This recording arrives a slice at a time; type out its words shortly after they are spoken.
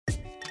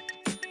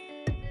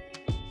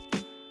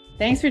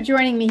Thanks for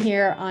joining me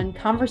here on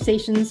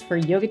Conversations for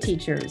Yoga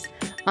Teachers.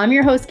 I'm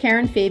your host,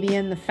 Karen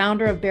Fabian, the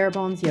founder of Bare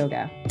Bones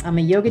Yoga. I'm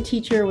a yoga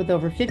teacher with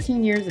over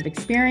 15 years of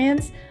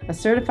experience, a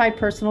certified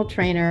personal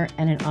trainer,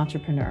 and an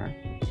entrepreneur.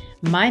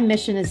 My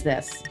mission is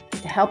this: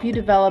 to help you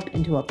develop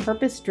into a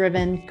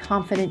purpose-driven,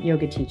 confident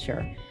yoga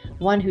teacher,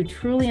 one who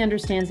truly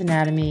understands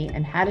anatomy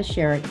and how to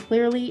share it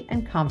clearly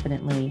and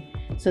confidently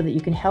so that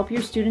you can help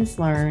your students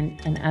learn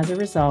and, as a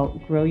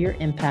result, grow your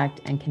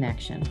impact and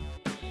connection.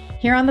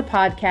 Here on the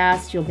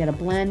podcast, you'll get a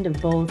blend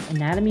of both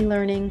anatomy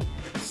learning,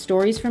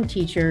 stories from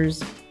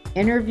teachers,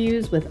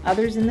 interviews with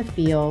others in the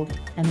field,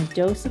 and a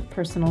dose of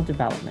personal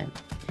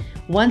development.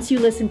 Once you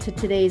listen to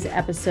today's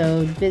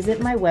episode, visit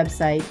my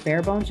website,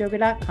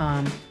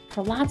 barebonesyoga.com,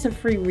 for lots of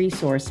free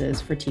resources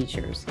for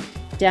teachers.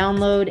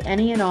 Download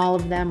any and all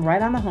of them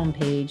right on the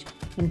homepage,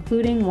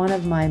 including one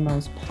of my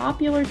most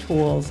popular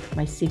tools,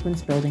 my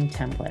sequence building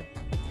template.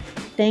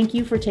 Thank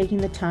you for taking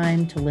the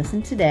time to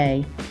listen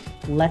today.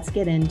 Let's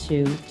get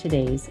into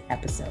today's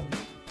episode.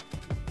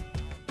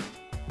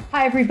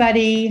 Hi,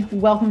 everybody.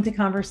 Welcome to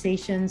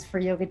Conversations for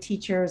Yoga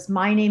Teachers.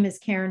 My name is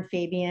Karen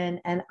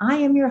Fabian, and I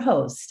am your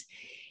host.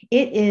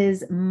 It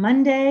is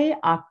Monday,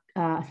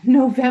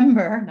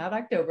 November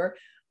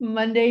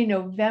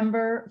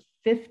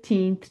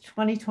 15th,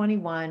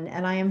 2021,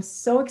 and I am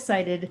so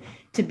excited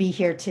to be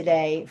here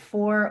today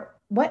for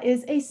what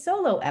is a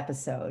solo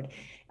episode.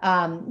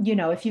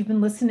 If you've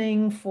been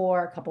listening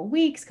for a couple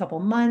weeks, couple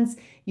months,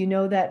 you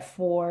know that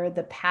for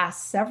the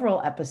past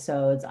several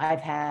episodes,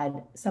 I've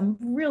had some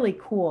really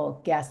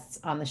cool guests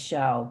on the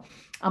show.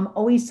 I'm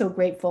always so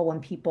grateful when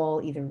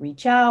people either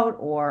reach out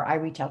or I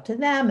reach out to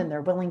them and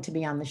they're willing to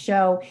be on the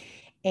show.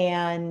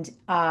 And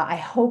I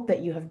hope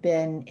that you have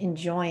been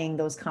enjoying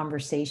those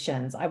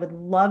conversations. I would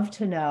love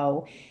to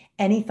know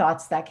any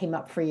thoughts that came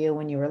up for you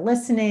when you were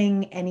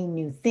listening, any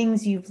new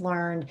things you've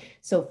learned.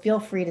 So feel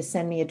free to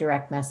send me a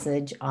direct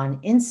message on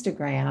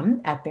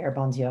Instagram at Bare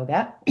Bones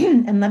Yoga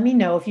and let me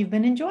know if you've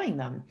been enjoying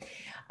them.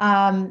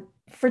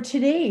 For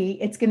today,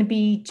 it's going to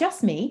be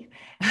just me.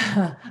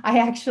 I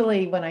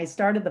actually, when I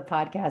started the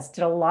podcast,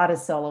 did a lot of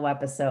solo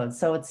episodes.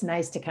 So it's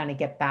nice to kind of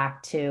get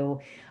back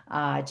to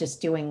just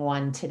doing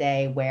one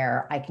today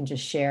where I can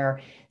just share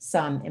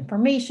some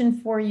information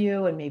for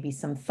you and maybe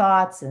some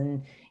thoughts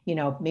and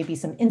maybe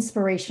some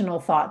inspirational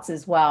thoughts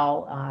as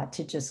well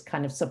to just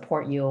kind of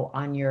support you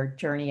on your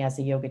journey as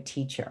a yoga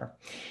teacher.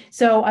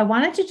 So I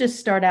wanted to just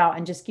start out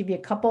and just give you a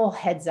couple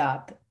heads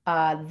up.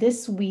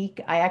 This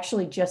week, I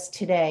actually just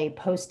today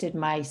posted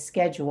my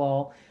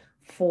schedule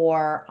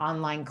for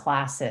online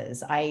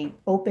classes. I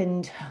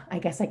opened a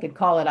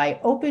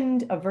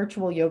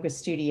virtual yoga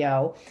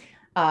studio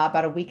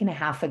about a week and a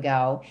half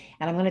ago.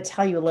 And I'm going to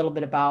tell you a little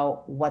bit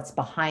about what's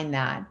behind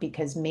that,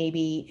 because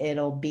maybe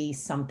it'll be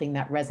something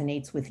that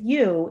resonates with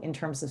you in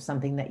terms of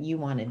something that you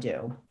want to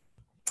do.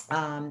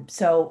 About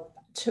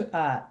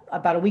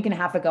a week and a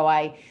half ago,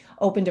 I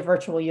opened a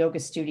virtual yoga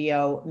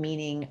studio,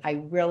 meaning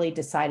I really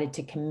decided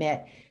to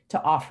commit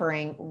to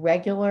offering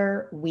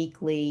regular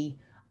weekly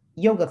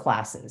yoga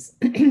classes.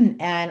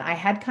 And I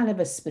had kind of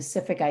a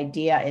specific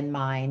idea in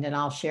mind, and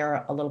I'll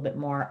share a little bit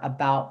more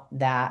about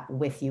that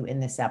with you in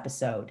this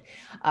episode.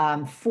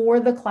 For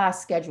the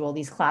class schedule,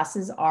 these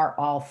classes are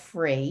all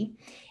free.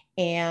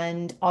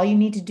 And all you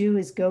need to do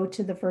is go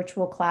to the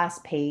virtual class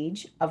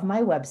page of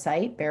my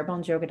website,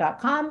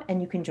 barebonesyoga.com,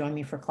 and you can join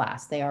me for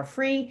class. They are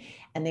free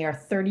and they are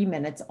 30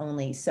 minutes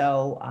only.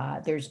 So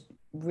there's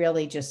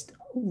really just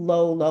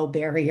low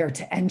barrier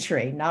to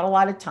entry, not a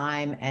lot of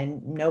time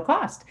and no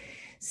cost.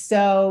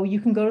 So you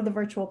can go to the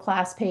virtual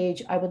class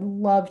page. I would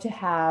love to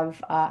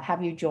have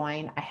you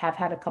join. I have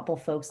had a couple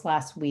folks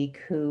last week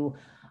who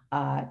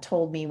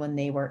told me when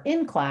they were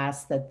in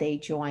class that they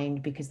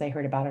joined because they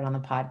heard about it on the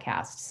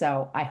podcast.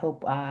 So I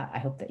hope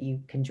that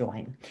you can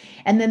join.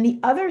 And then the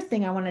other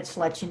thing I wanted to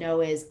let you know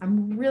is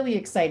I'm really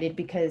excited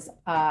because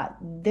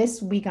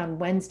this week on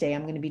Wednesday,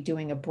 I'm going to be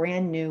doing a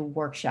brand new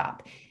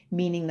workshop,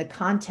 meaning the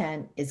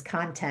content is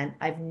content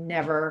I've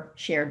never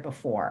shared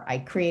before. I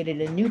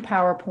created a new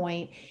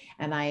PowerPoint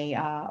and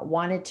I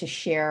wanted to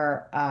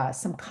share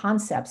some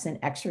concepts in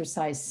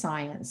exercise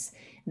science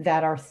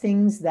that are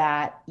things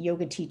that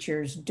yoga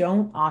teachers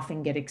don't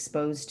often get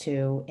exposed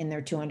to in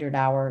their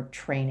 200-hour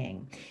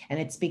training. And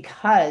it's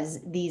because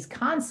these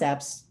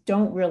concepts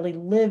don't really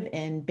live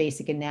in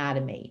basic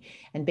anatomy.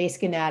 And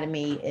basic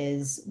anatomy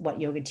is what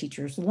yoga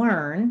teachers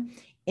learn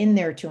in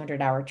their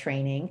 200-hour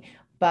training.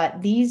 But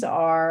these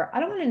are, I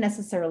don't want to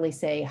necessarily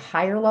say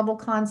higher level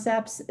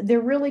concepts.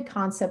 They're really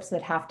concepts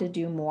that have to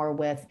do more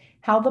with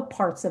how the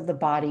parts of the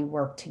body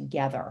work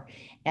together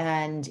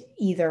and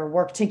either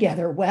work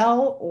together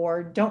well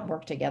or don't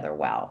work together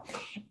well.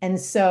 And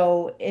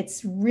so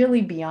it's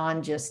really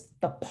beyond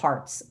just the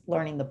parts,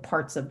 learning the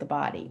parts of the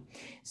body.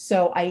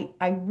 So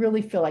I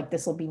really feel like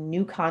this will be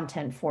new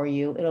content for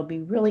you. It'll be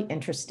really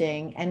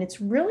interesting. And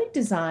it's really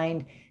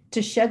designed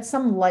to shed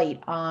some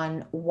light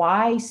on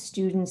why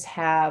students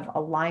have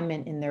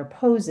alignment in their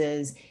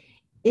poses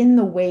in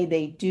the way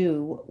they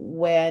do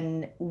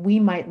when we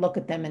might look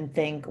at them and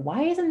think,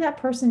 why isn't that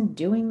person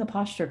doing the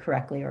posture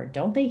correctly? Or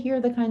don't they hear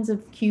the kinds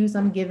of cues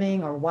I'm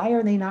giving? Or why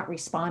are they not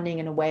responding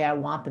in a way I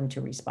want them to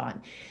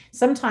respond?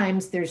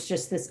 Sometimes there's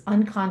just this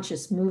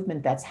unconscious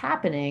movement that's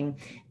happening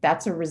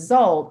that's a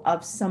result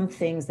of some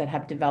things that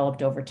have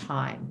developed over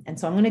time. And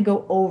so I'm going to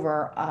go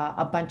over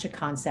a bunch of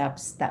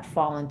concepts that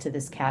fall into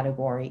this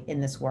category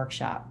in this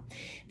workshop.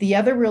 The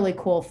other really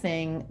cool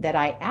thing that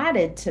I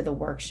added to the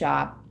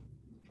workshop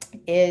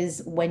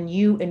is when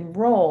you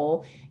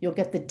enroll, you'll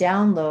get the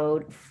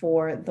download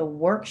for the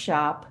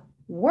workshop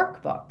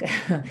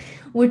workbook,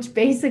 which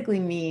basically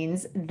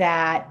means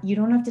that you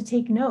don't have to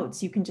take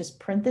notes. You can just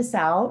print this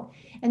out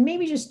and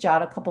maybe just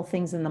jot a couple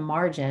things in the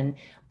margin.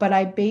 But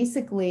I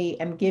basically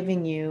am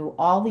giving you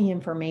all the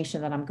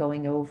information that I'm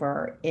going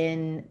over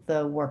in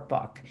the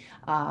workbook.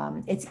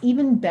 It's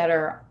even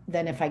better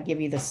than if I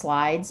give you the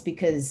slides,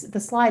 because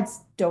the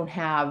slides don't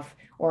have,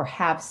 or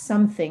have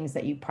some things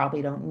that you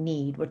probably don't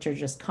need, which are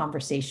just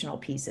conversational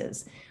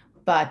pieces.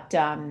 But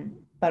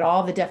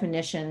all the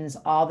definitions,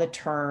 all the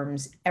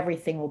terms,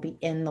 everything will be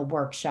in the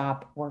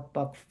workshop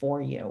workbook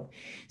for you.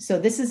 So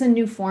this is a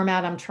new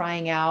format I'm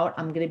trying out.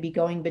 I'm going to be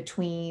going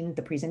between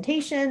the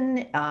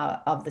presentation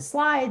of the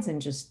slides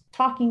and just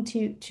talking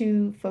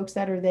to folks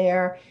that are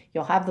there.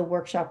 You'll have the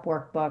workshop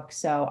workbook.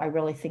 So I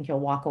really think you'll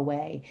walk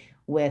away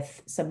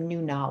with some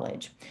new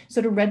knowledge.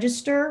 So to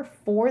register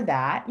for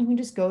that, you can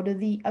just go to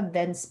the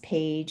events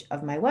page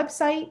of my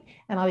website,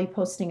 and I'll be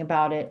posting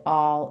about it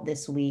all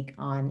this week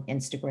on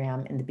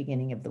Instagram in the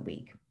beginning of the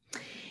week.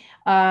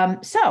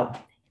 So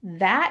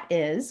that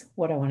is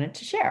what I wanted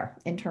to share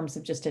in terms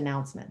of just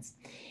announcements.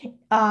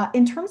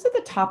 In terms of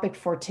the topic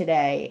for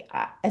today,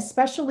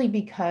 especially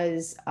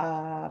because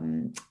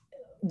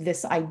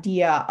this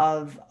idea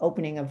of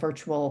opening a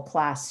virtual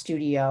class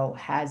studio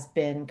has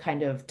been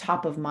kind of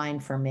top of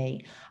mind for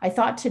me. I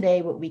thought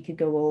today what we could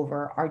go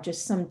over are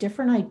just some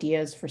different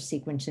ideas for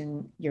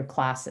sequencing your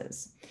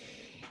classes.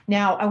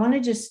 Now, I want to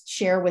just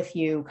share with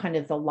you kind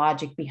of the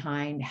logic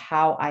behind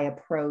how I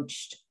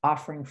approached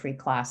offering free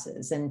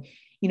classes. And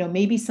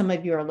maybe some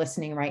of you are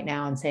listening right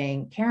now and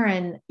saying,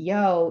 Karen,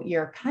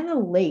 you're kind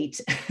of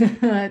late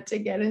to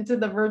get into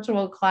the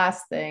virtual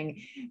class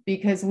thing,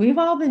 because we've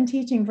all been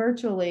teaching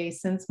virtually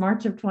since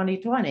March of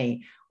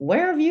 2020.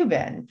 Where have you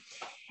been?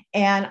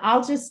 And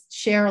I'll just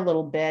share a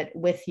little bit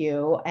with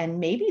you, and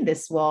maybe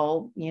this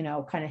will,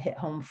 kind of hit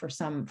home for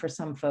some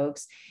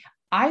folks.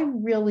 I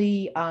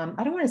really, I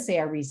don't want to say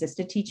I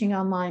resisted teaching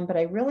online, but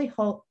I really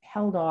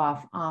held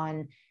off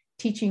on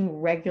teaching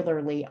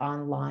regularly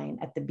online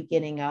at the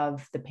beginning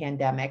of the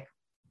pandemic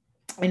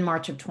in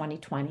March of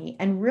 2020,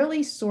 and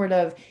really sort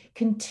of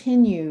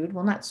continued,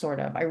 well, not sort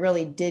of, I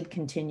really did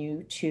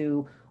continue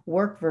to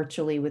work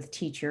virtually with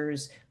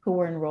teachers who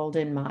were enrolled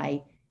in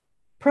my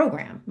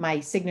program, my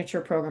signature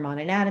program on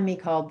anatomy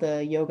called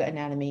the Yoga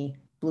Anatomy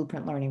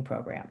Blueprint Learning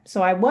Program.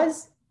 So I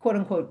was, quote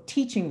unquote,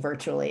 teaching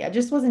virtually. I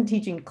just wasn't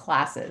teaching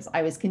classes.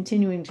 I was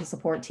continuing to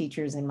support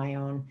teachers in my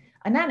own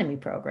anatomy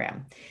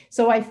program.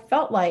 So I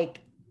felt like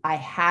I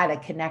had a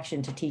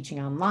connection to teaching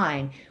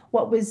online.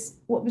 What was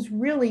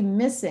really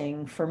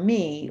missing for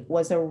me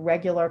was a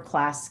regular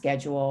class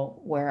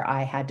schedule where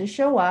I had to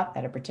show up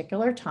at a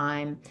particular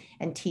time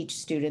and teach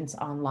students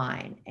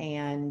online.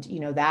 And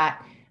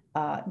that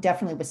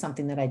definitely was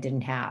something that I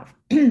didn't have.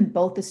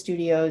 Both the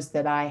studios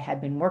that I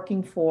had been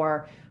working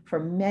for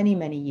many,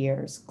 many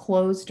years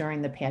closed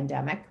during the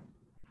pandemic,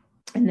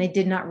 and they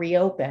did not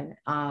reopen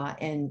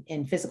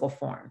in physical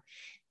form.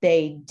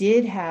 They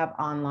did have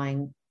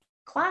online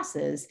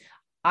classes.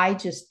 I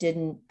just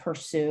didn't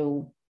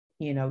pursue,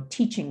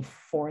 teaching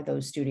for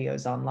those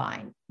studios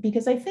online,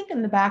 because I think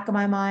in the back of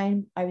my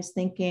mind, I was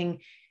thinking,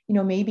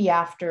 maybe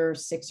after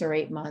 6 or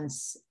 8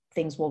 months,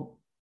 things will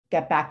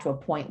get back to a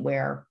point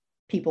where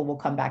people will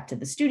come back to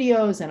the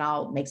studios and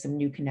I'll make some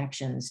new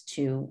connections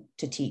to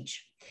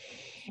teach.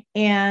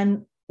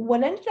 And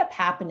what ended up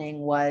happening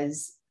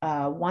was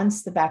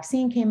once the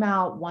vaccine came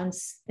out,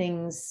 once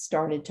things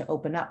started to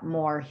open up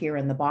more here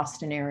in the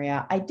Boston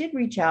area, I did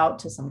reach out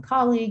to some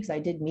colleagues. I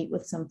did meet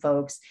with some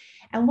folks.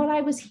 And what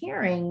I was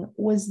hearing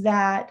was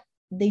that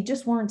they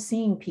just weren't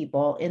seeing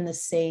people in the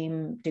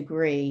same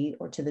degree,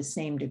 or to the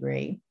same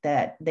degree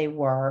that they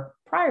were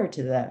prior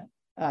to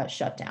the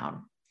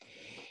shutdown.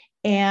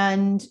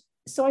 And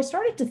so I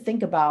started to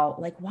think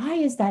about, like, why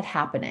is that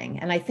happening?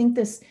 And I think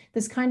this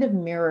kind of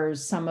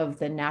mirrors some of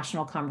the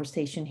national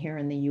conversation here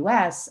in the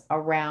US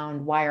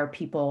around why are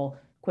people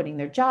quitting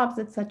their jobs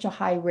at such a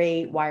high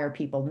rate? Why are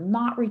people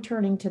not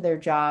returning to their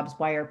jobs?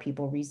 Why are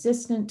people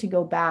resistant to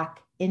go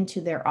back into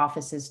their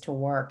offices to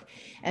work?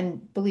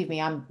 And believe me,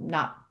 I'm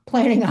not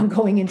planning on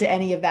going into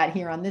any of that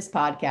here on this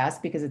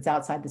podcast, because it's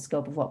outside the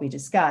scope of what we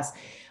discuss.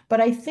 But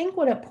I think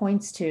what it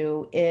points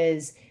to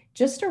is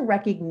just a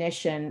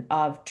recognition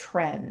of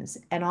trends,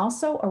 and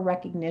also a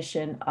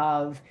recognition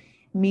of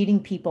meeting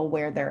people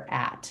where they're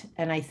at.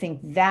 And I think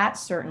that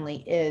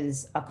certainly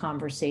is a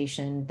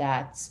conversation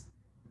that's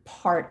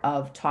part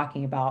of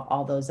talking about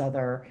all those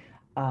other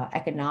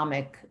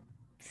economic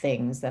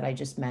things that I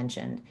just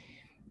mentioned.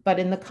 But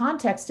in the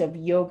context of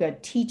yoga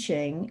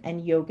teaching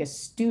and yoga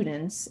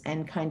students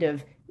and kind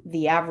of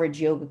the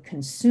average yoga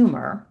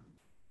consumer,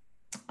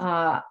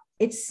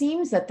 it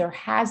seems that there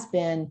has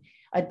been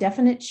a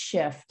definite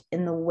shift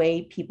in the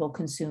way people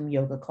consume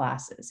yoga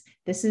classes.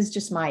 This is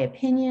just my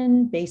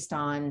opinion based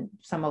on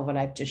some of what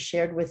I've just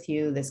shared with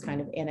you, this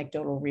kind of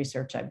anecdotal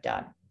research I've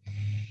done.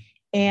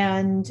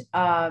 And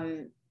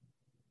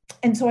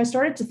so I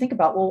started to think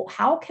about, well,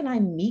 how can I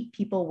meet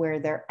people where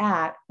they're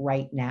at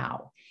right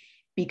now?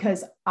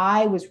 Because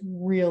I was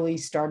really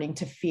starting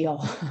to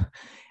feel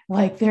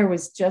like there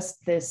was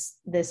just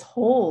this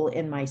hole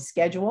in my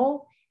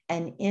schedule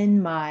and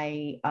in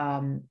my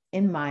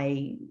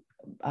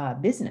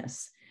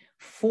business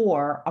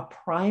for a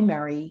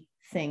primary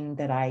thing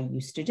that I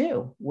used to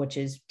do, which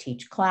is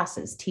teach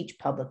classes, teach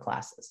public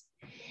classes.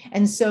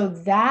 And so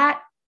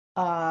that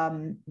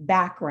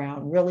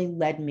background really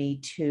led me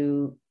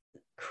to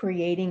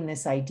creating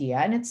this idea.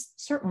 And it's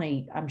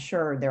certainly, I'm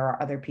sure there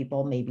are other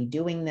people maybe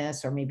doing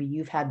this, or maybe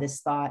you've had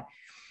this thought,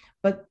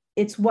 but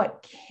it's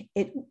what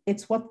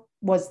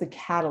was the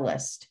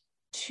catalyst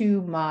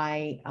to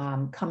my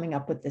coming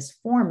up with this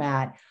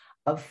format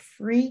of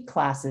free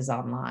classes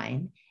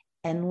online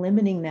and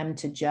limiting them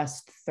to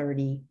just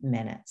 30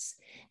 minutes.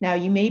 Now,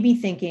 you may be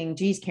thinking,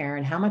 geez,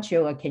 Karen, how much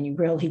yoga can you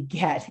really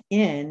get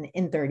in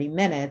 30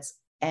 minutes?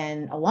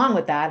 And along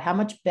with that, how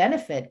much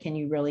benefit can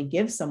you really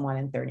give someone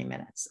in 30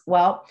 minutes?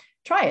 Well,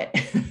 try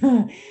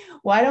it.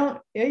 Why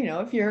don't,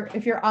 if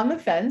you're on the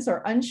fence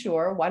or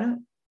unsure, why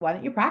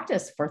don't you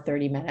practice for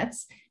 30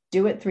 minutes?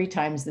 Do it 3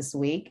 times this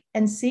week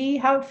and see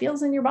how it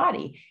feels in your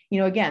body.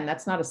 Again,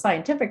 that's not a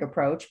scientific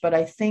approach, but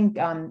I think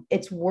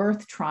it's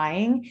worth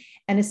trying.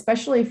 And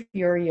especially if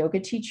you're a yoga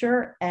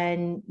teacher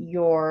and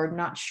you're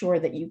not sure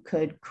that you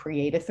could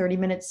create a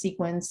 30-minute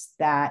sequence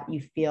that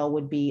you feel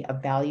would be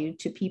of value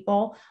to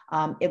people,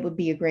 it would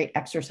be a great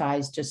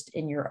exercise just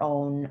in your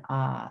own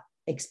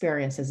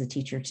experience as a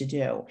teacher to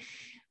do.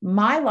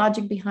 My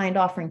logic behind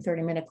offering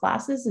 30-minute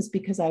classes is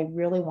because I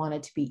really want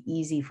it to be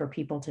easy for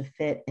people to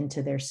fit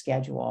into their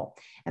schedule.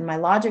 And my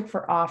logic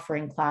for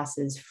offering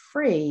classes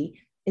free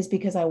is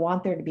because I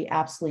want there to be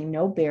absolutely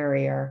no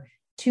barrier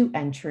to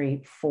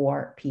entry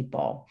for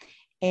people.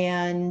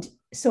 And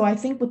so I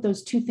think with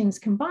those two things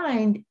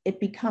combined,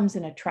 it becomes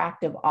an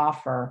attractive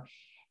offer.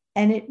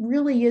 And it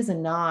really is a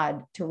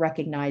nod to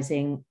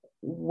recognizing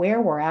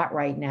where we're at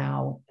right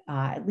now,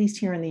 at least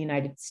here in the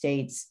United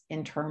States,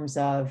 in terms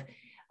of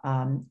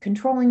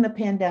controlling the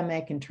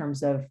pandemic, in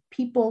terms of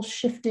people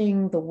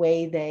shifting the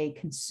way they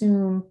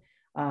consume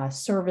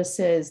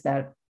services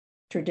that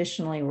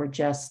traditionally were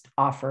just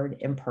offered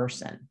in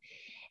person.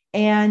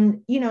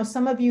 And,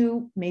 some of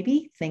you may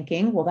be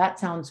thinking, well, that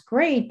sounds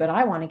great, but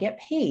I want to get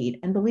paid.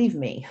 And believe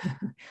me,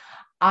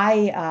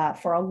 I,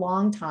 for a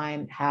long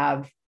time,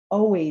 have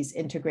always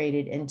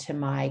integrated into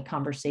my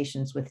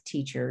conversations with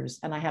teachers,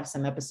 and I have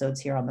some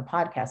episodes here on the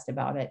podcast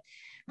about it,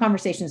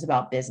 conversations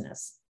about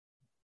business.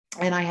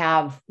 And I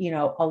have,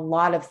 a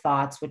lot of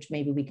thoughts, which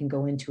maybe we can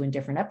go into in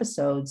different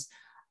episodes,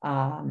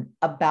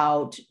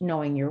 about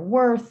knowing your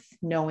worth,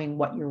 knowing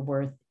what your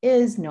worth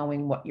is,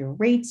 knowing what your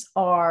rates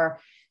are,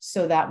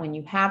 so that when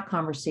you have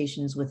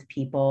conversations with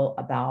people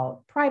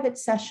about private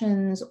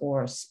sessions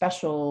or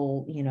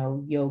special,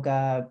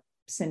 yoga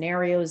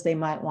scenarios they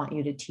might want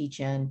you to teach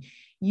in,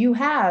 you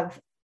have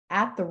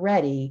at the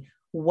ready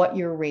what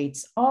your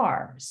rates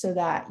are, so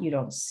that you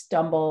don't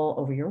stumble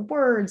over your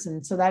words,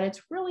 and so that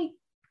it's really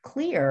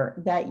clear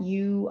that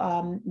you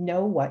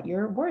know what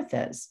your worth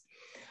is.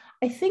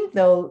 I think,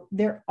 though,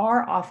 there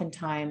are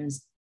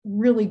oftentimes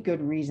really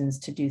good reasons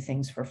to do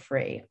things for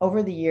free.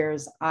 Over the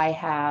years, I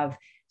have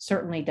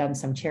certainly done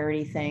some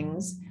charity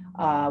things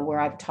where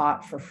I've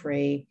taught for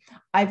free.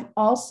 I've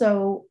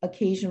also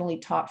occasionally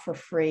taught for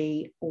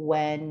free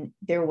when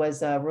there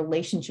was a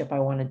relationship I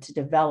wanted to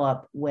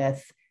develop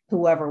with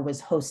whoever was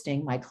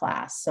hosting my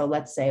class. So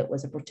let's say it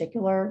was a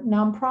particular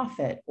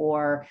nonprofit,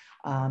 or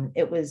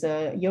it was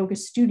a yoga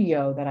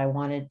studio that I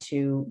wanted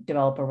to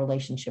develop a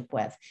relationship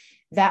with.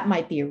 That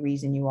might be a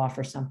reason you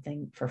offer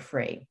something for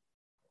free.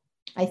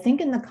 I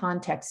think in the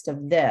context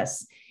of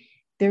this,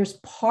 there's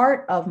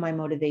part of my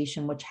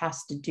motivation which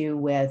has to do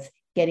with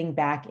getting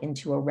back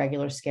into a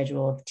regular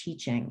schedule of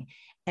teaching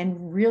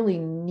and really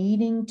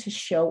needing to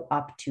show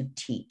up to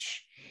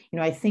teach.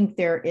 I think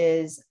there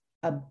is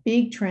a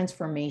big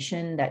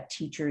transformation that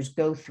teachers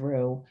go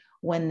through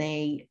when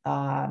they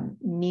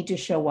need to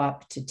show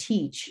up to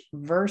teach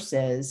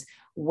versus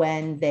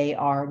when they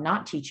are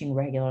not teaching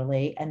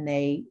regularly and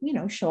they,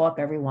 show up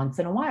every once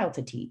in a while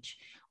to teach.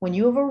 When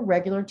you have a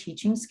regular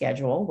teaching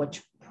schedule,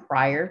 which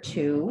prior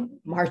to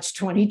March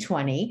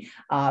 2020,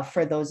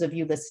 for those of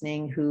you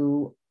listening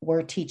who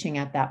were teaching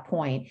at that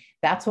point,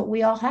 that's what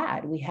we all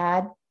had. We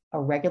had a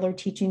regular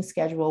teaching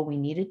schedule. We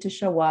needed to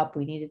show up.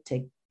 We needed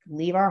to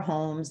leave our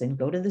homes and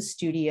go to the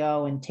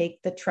studio and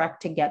take the trek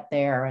to get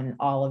there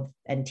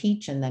and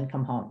teach and then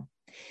come home.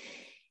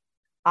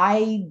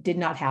 I did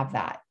not have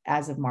that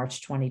as of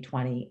March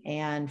 2020.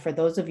 And for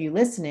those of you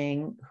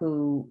listening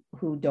who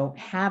don't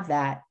have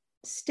that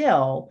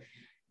still,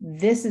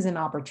 this is an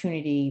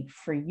opportunity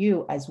for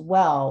you as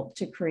well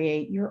to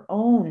create your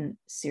own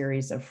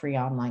series of free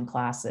online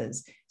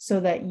classes so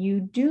that you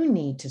do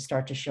need to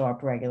start to show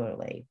up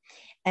regularly.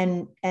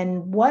 And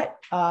what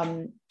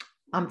I'm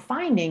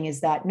finding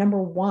is that, number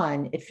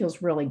one, it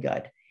feels really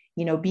good.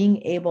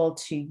 Being able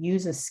to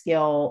use a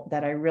skill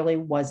that I really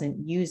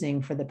wasn't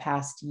using for the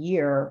past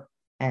year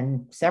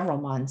and several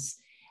months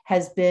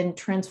has been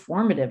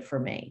transformative for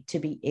me, to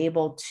be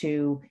able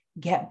to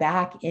get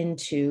back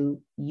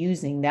into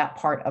using that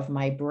part of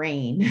my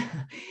brain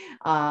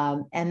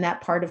and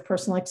that part of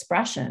personal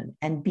expression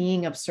and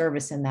being of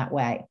service in that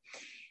way.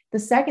 The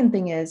second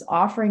thing is,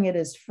 offering it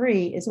as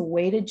free is a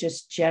way to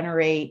just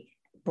generate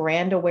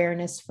brand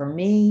awareness for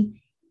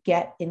me,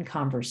 get in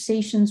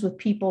conversations with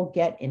people,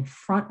 get in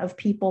front of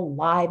people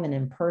live and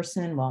in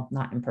person. Well,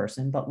 not in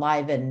person, but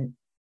live and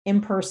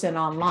in person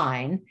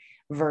online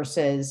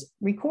versus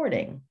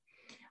recording.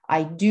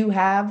 I do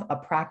have a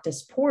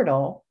practice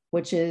portal,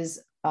 which is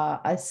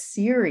a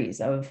series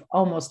of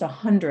almost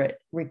 100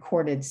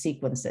 recorded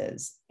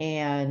sequences.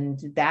 And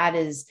that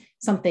is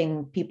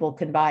something people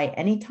can buy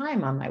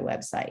anytime on my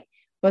website,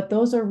 but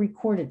those are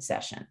recorded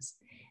sessions.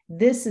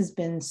 This has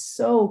been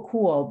so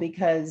cool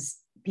because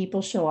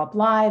people show up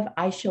live,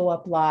 I show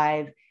up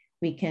live.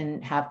 We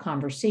can have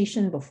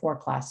conversation before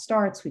class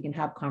starts. We can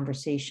have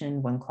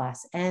conversation when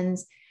class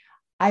ends.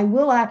 I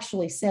will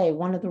actually say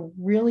one of the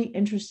really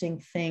interesting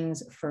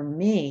things for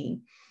me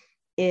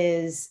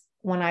is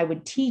when I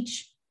would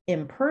teach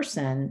in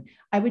person,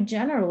 I would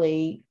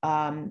generally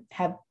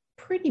have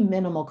pretty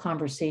minimal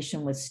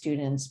conversation with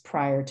students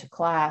prior to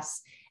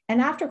class.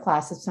 And after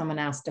class, if someone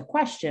asked a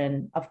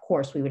question, of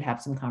course, we would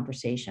have some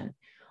conversation.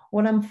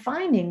 What I'm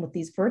finding with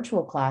these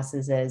virtual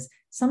classes is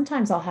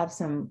sometimes I'll have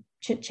some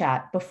chit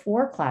chat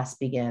before class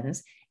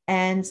begins,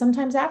 and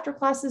sometimes after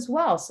class as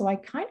well. So I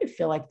kind of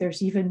feel like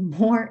there's even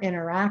more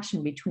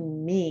interaction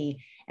between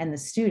me and the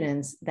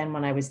students than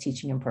when I was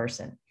teaching in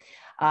person.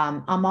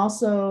 I'm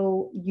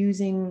also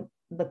using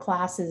the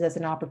classes as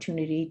an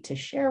opportunity to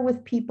share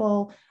with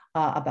people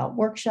about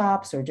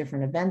workshops or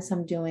different events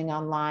I'm doing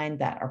online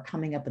that are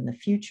coming up in the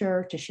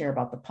future, to share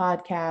about the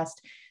podcast.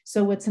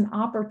 So it's an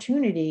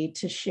opportunity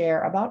to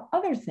share about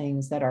other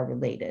things that are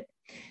related.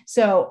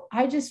 So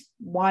I just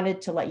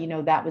wanted to let you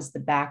know that was the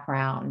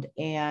background.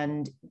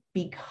 And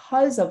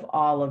because of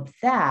all of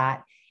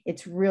that,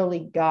 it's really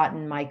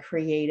gotten my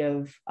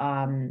creative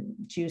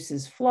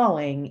juices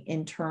flowing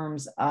in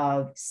terms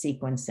of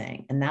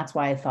sequencing. And that's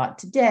why I thought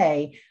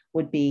today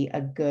would be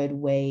a good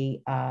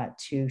way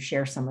to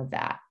share some of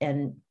that.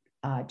 And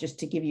just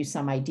to give you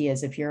some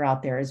ideas, if you're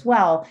out there as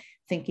well,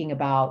 thinking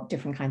about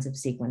different kinds of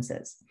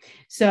sequences.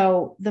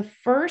 So the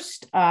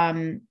first,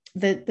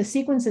 the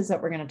sequences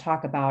that we're going to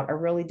talk about are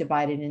really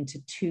divided into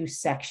two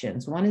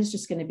sections. One is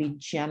just going to be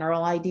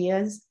general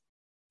ideas,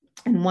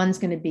 and one's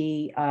going to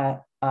be a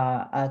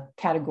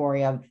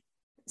category of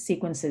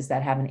sequences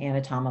that have an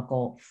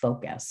anatomical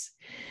focus.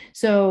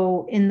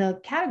 So in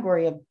the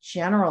category of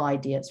general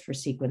ideas for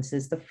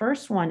sequences, the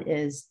first one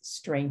is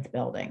strength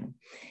building.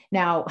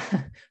 Now,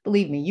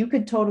 believe me, you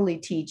could totally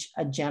teach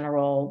a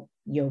general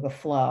yoga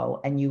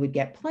flow and you would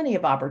get plenty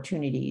of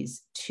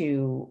opportunities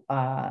to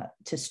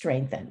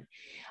strengthen.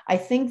 I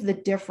think the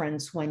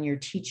difference when you're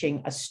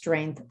teaching a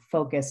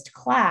strength-focused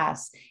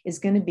class is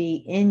going to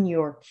be in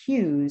your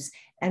cues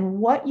and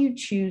what you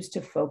choose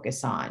to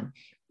focus on.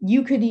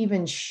 You could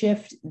even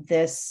shift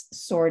this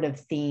sort of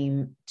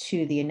theme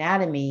to the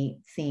anatomy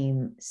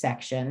theme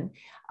section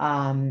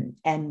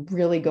and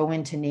really go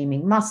into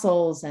naming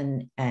muscles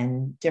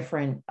and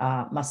different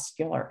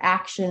muscular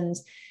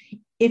actions.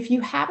 If you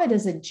have it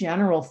as a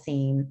general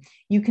theme,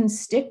 you can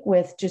stick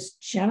with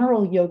just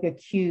general yoga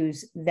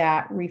cues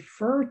that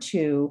refer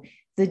to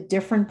the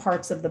different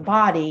parts of the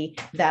body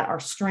that are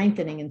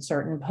strengthening in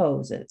certain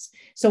poses.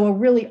 So a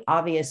really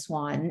obvious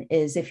one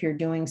is if you're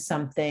doing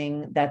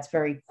something that's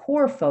very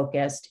core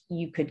focused,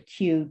 you could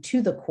cue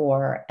to the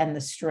core and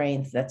the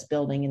strength that's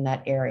building in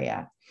that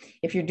area.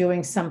 If you're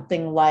doing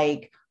something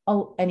like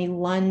any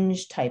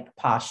lunge type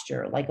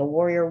posture, like a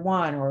warrior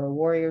one or a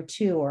warrior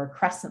two or a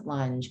crescent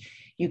lunge,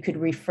 you could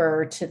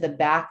refer to the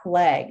back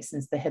leg,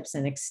 since the hip's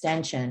in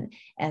extension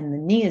and the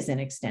knee is in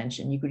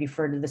extension. You could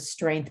refer to the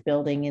strength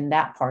building in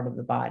that part of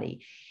the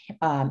body.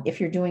 If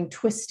you're doing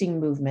twisting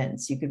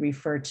movements, you could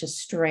refer to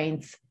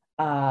strength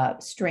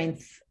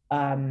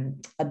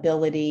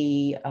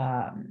ability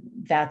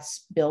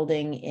that's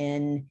building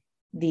in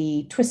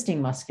the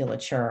twisting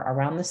musculature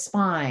around the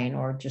spine,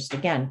 or just,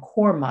 again,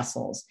 core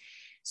muscles.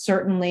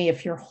 Certainly,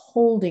 if you're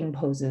holding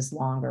poses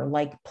longer,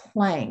 like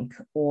plank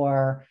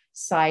or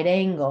side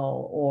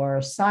angle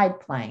or side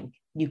plank,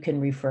 you can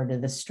refer to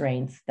the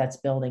strength that's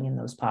building in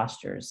those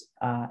postures,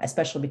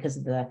 especially because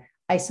of the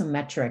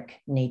isometric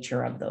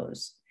nature of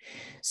those.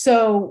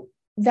 So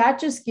that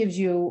just gives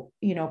you,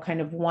 kind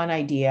of one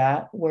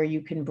idea where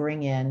you can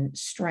bring in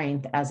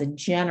strength as a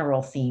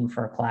general theme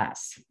for a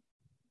class.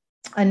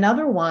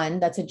 Another one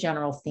that's a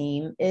general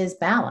theme is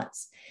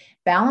balance.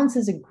 Balance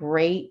is a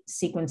great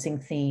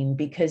sequencing theme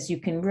because you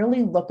can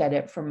really look at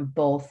it from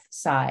both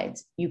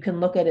sides. You can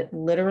look at it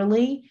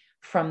literally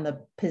from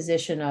the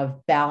position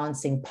of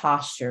balancing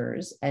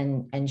postures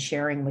and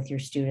sharing with your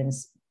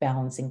students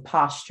balancing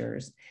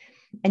postures.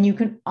 And you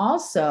can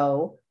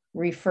also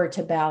refer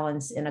to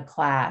balance in a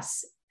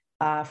class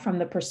from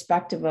the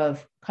perspective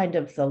of kind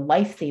of the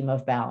life theme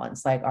of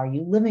balance. Like, are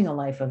you living a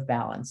life of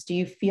balance? Do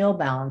you feel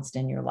balanced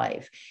in your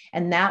life?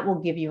 And that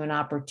will give you an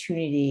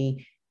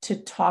opportunity to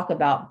talk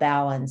about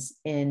balance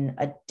in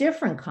a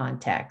different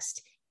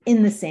context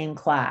in the same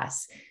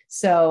class.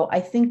 So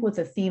I think with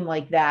a theme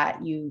like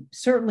that, you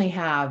certainly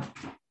have,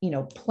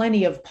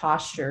 plenty of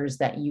postures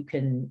that you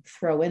can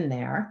throw in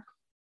there.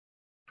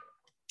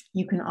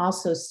 You can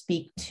also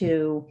speak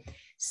to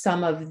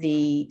some of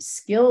the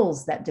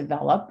skills that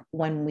develop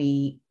when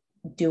we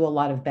do a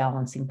lot of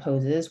balancing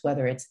poses,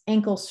 whether it's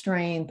ankle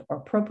strength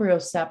or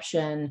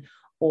proprioception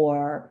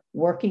or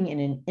working in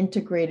an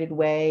integrated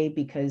way,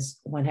 because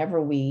whenever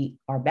we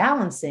are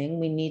balancing,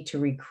 we need to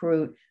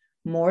recruit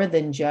more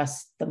than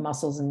just the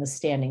muscles in the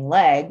standing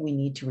leg. We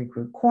need to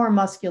recruit core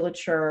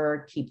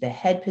musculature, keep the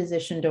head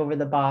positioned over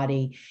the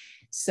body.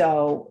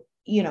 So,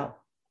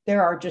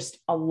 there are just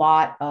a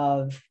lot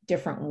of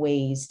different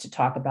ways to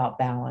talk about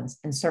balance,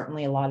 and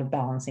certainly a lot of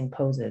balancing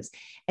poses.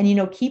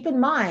 And, keep in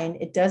mind,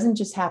 it doesn't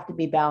just have to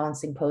be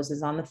balancing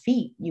poses on the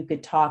feet. You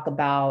could talk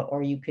about,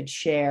 or you could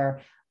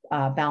share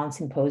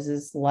balancing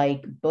poses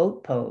like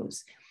boat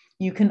pose.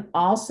 You can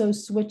also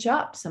switch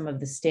up some of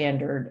the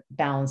standard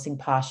balancing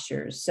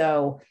postures.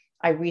 So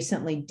I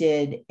recently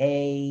did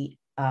a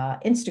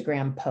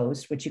Instagram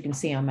post, which you can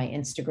see on my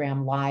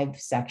Instagram live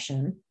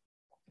section,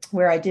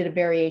 where I did a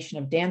variation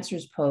of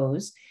dancer's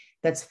pose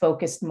that's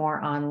focused more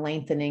on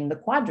lengthening the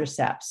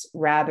quadriceps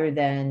rather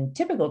than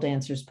typical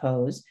dancer's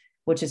pose,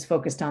 which is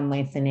focused on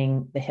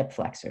lengthening the hip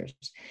flexors.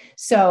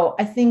 So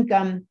I think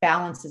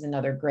balance is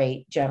another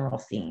great general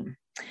theme.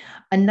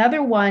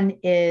 Another one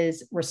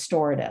is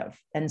restorative.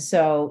 And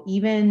so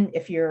even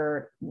if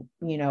you're,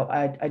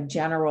 a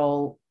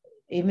general,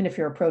 even if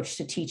your approach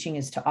to teaching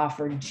is to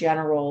offer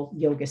general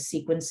yoga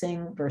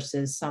sequencing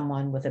versus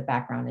someone with a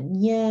background in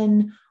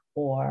yin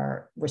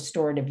or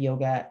restorative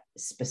yoga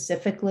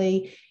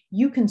specifically,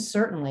 you can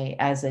certainly,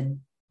 as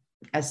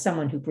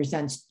someone who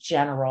presents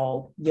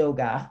general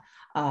yoga,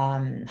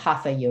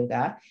 hatha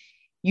yoga,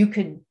 you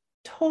could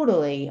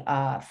totally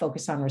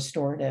focus on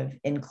restorative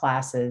in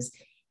classes.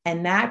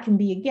 And that can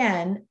be,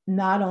 again,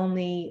 not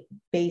only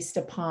based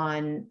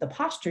upon the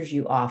postures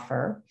you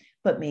offer,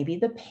 but maybe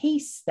the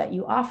pace that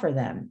you offer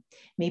them.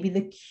 Maybe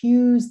the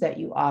cues that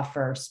you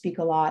offer speak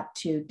a lot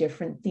to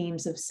different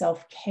themes of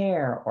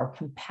self-care or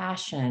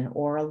compassion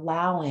or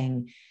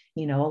allowing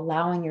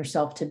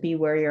yourself to be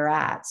where you're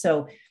at.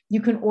 So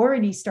you can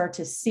already start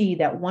to see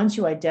that once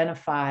you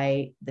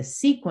identify the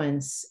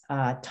sequence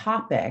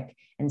topic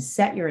and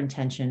set your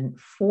intention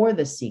for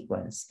the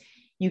sequence,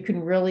 you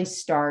can really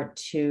start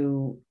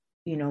to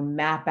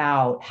map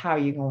out how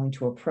you're going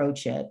to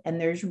approach it. And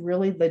there's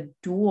really the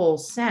dual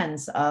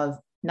sense of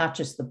not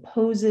just the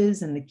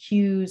poses and the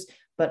cues,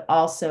 but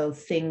also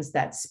things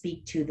that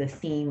speak to the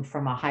theme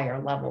from a higher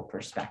level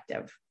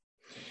perspective.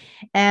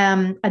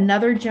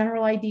 Another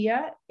general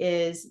idea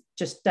is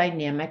just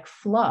dynamic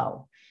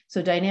flow.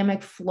 So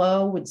dynamic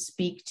flow would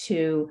speak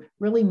to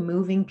really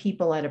moving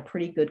people at a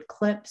pretty good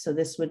clip. So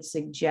this would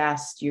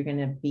suggest you're going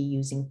to be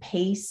using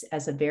pace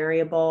as a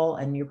variable,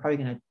 and you're probably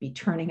going to be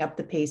turning up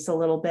the pace a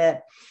little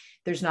bit.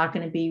 There's not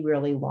going to be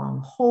really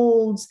long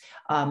holds.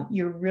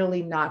 You're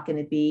really not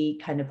going to be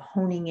kind of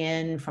honing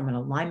in from an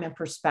alignment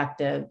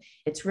perspective.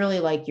 It's really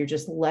like you're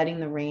just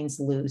letting the reins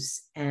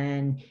loose.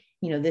 And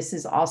this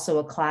is also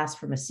a class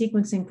from a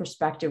sequencing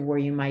perspective where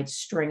you might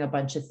string a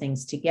bunch of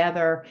things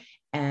together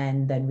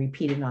and then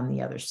repeat it on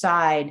the other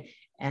side,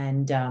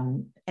 and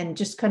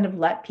just kind of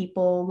let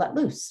people let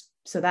loose.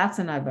 So that's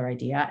another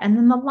idea. And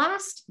then the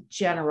last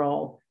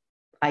general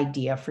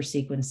idea for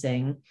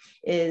sequencing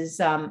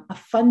is a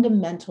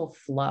fundamental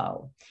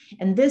flow.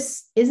 And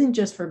this isn't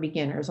just for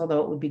beginners,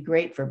 although it would be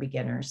great for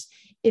beginners.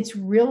 It's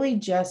really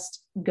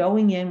just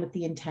going in with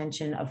the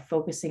intention of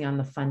focusing on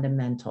the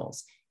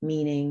fundamentals,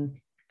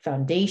 meaning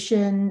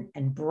foundation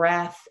and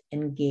breath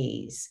and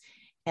gaze,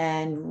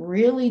 and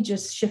really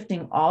just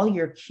shifting all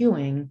your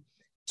cueing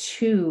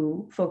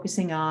to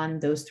focusing on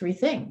those three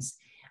things.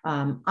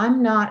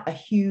 I'm not a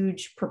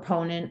huge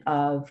proponent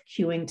of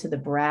cueing to the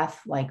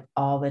breath like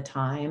all the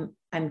time.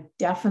 I'm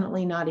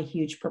definitely not a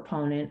huge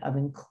proponent of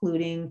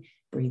including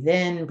breathe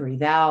in,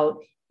 breathe out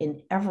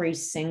in every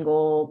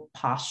single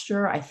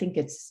posture. I think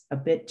it's a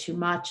bit too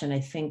much. And I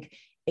think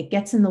it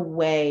gets in the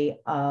way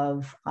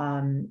of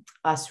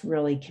us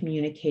really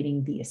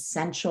communicating the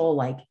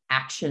essential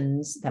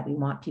actions that we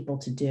want people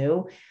to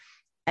do.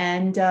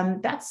 And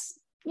that's,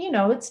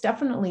 it's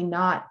definitely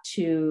not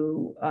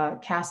to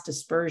cast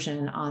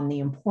aspersion on the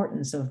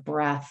importance of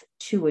breath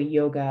to a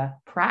yoga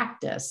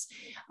practice.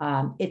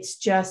 It's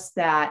just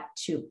that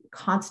to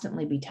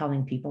constantly be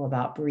telling people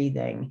about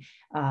breathing,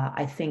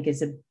 I think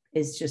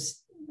is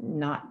just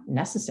not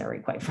necessary,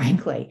 quite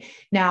frankly.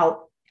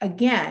 Now,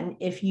 again,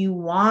 if you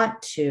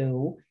want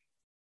to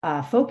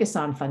focus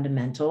on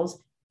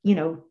fundamentals,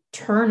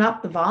 turn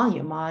up the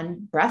volume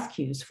on breath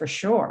cues for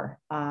sure,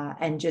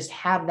 and just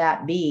have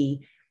that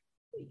be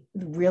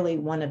really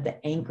one of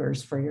the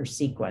anchors for your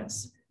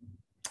sequence.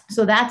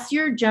 So that's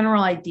your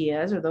general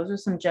ideas, or those are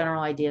some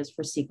general ideas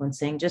for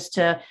sequencing. Just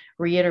to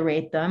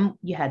reiterate them,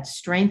 you had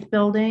strength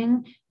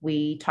building,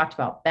 we talked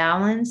about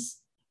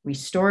balance,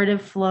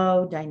 restorative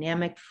flow,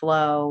 dynamic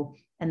flow,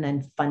 and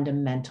then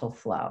fundamental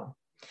flow.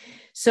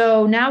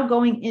 So now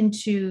going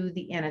into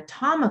the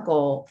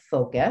anatomical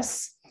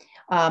focus,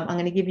 I'm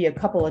going to give you a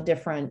couple of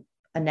different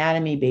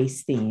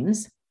anatomy-based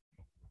themes.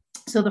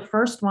 So the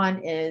first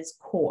one is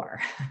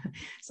core.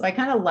 So I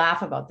kind of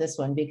laugh about this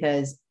one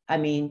because, I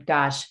mean,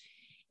 gosh,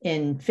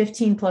 in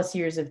 15 plus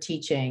years of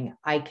teaching,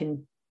 I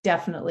can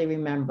definitely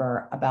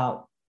remember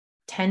about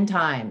 10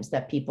 times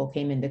that people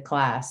came into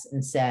class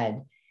and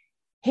said,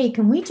 hey,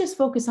 can we just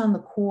focus on the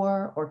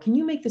core? Or can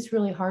you make this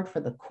really hard for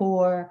the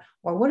core?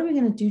 Or what are we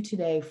going to do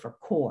today for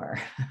core?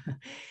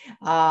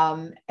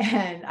 And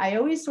I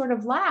always sort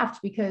of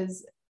laughed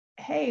because,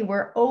 hey,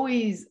 we're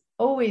always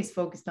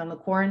focused on the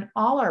core in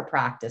all our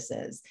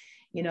practices.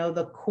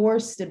 The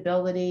core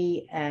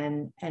stability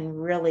and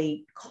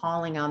really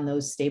calling on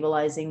those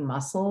stabilizing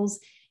muscles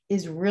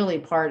is really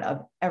part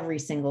of every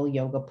single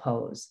yoga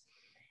pose.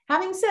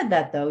 Having said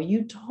that, though,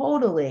 you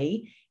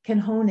totally can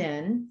hone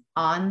in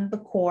on the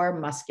core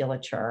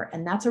musculature,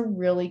 and that's a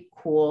really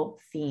cool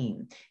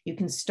theme. You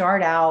can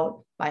start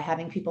out by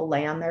having people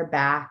lay on their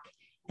back,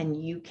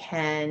 and you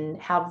can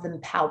have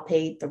them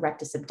palpate the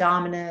rectus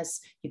abdominis.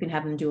 You can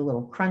have them do a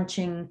little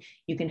crunching.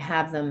 You can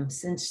have them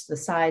cinch the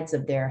sides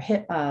of their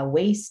hip,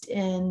 waist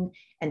in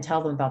and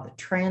tell them about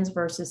the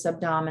transversus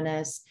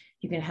abdominis.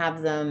 You can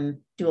have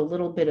them do a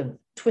little bit of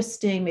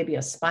twisting, maybe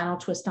a spinal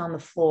twist on the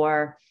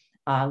floor,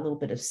 a little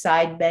bit of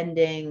side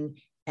bending,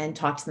 and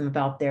talk to them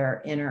about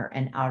their inner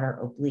and outer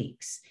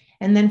obliques.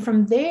 And then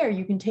from there,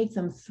 you can take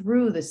them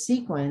through the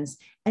sequence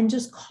and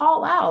just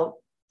call out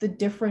the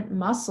different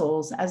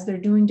muscles as they're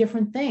doing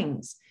different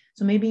things.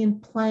 So maybe in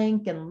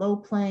plank and low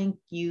plank,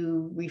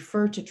 you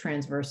refer to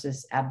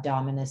transversus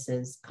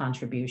abdominis's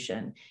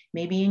contribution.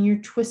 Maybe in your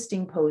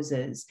twisting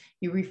poses,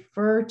 you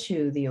refer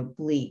to the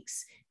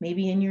obliques.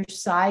 Maybe in your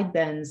side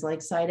bends,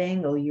 like side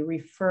angle, you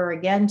refer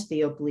again to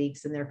the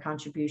obliques and their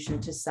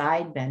contribution to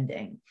side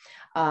bending.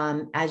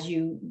 As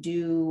you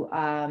do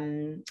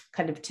kind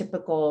of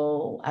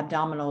typical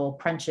abdominal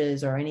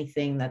crunches or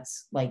anything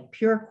that's like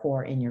pure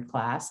core in your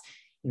class,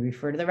 you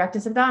refer to the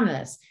rectus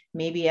abdominis.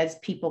 Maybe as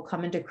people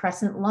come into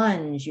crescent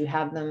lunge, you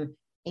have them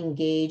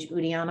engage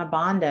Uddiyana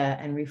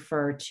Bandha and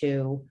refer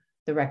to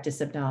the rectus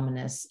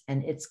abdominis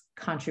and its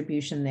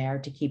contribution there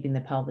to keeping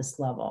the pelvis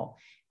level.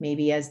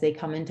 Maybe as they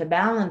come into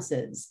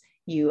balances,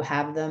 you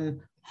have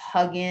them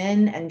hug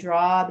in and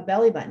draw the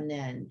belly button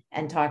in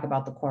and talk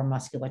about the core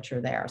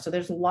musculature there. So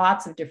there's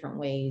lots of different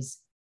ways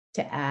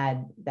to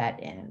add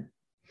that in.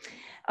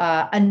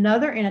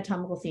 Another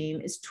anatomical theme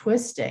is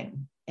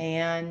twisting.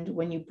 And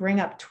when you bring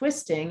up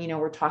twisting,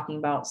 we're talking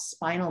about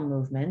spinal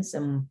movements,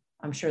 and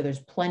I'm sure there's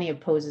plenty of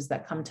poses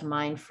that come to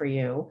mind for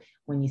you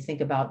when you think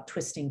about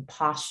twisting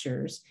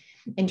postures.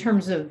 In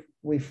terms of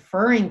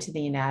referring to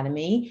the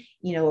anatomy,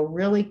 a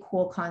really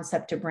cool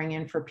concept to bring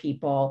in for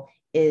people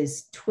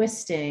is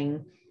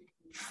twisting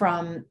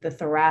from the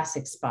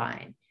thoracic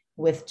spine,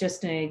 with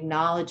just an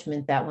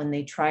acknowledgement that when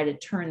they try to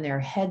turn their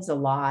heads a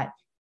lot,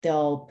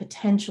 they'll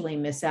potentially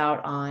miss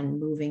out on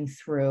moving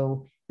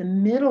through the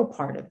middle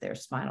part of their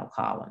spinal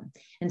column.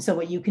 And so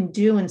what you can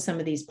do in some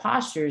of these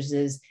postures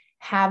is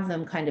have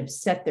them kind of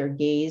set their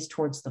gaze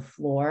towards the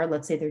floor.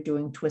 Let's say they're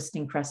doing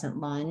twisting crescent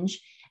lunge,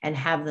 and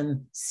have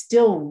them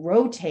still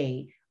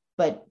rotate,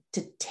 but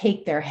to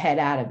take their head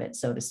out of it,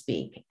 so to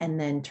speak, and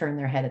then turn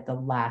their head at the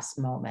last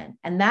moment.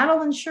 And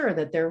that'll ensure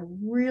that they're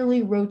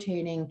really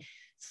rotating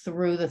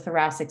through the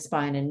thoracic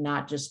spine and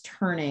not just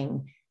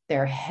turning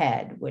their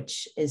head,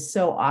 which is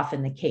so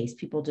often the case.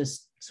 People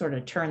just sort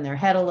of turn their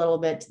head a little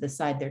bit to the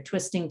side they're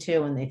twisting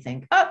to, and they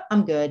think, oh,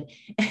 I'm good.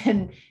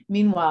 And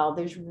meanwhile,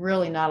 there's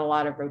really not a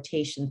lot of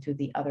rotation through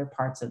the other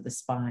parts of the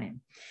spine.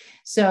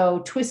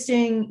 So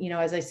twisting,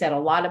 as I said, a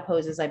lot of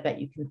poses I bet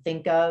you can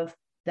think of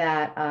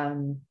that,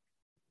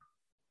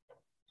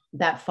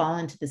 that fall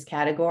into this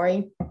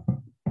category.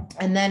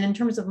 And then in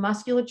terms of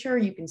musculature,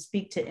 you can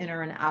speak to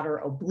inner and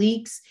outer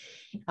obliques.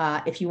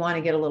 If you want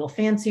to get a little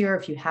fancier,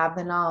 if you have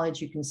the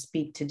knowledge, you can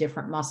speak to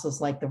different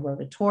muscles like the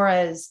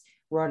rotatories,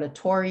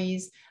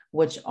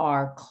 which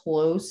are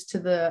close to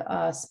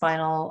the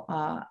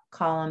spinal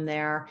column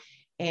there,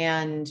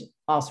 and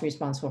also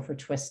responsible for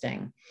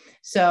twisting.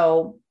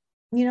 So,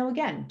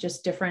 again,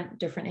 just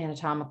different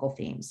anatomical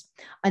themes.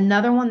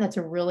 Another one that's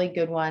a really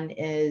good one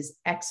is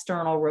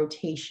external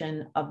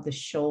rotation of the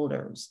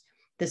shoulders.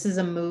 This is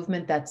a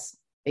movement that's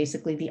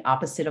basically the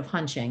opposite of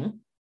hunching,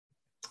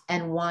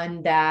 and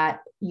one that,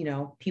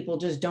 people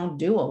just don't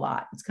do a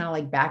lot. It's kind of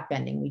like back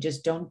bending. We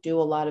just don't do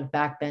a lot of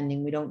back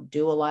bending. We don't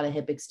do a lot of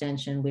hip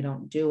extension. We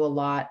don't do a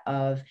lot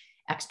of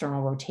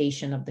external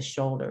rotation of the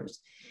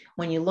shoulders.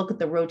 When you look at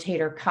the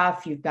rotator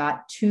cuff, you've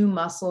got two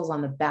muscles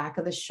on the back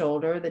of the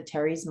shoulder, the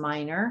teres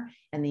minor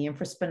and the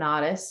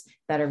infraspinatus,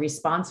 that are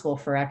responsible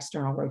for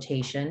external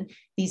rotation.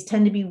 These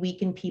tend to be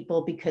weak in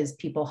people because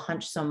people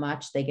hunch so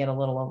much, they get a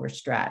little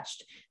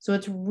overstretched. So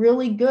it's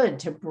really good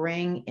to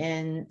bring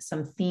in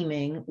some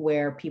theming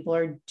where people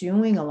are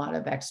doing a lot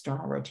of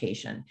external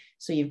rotation.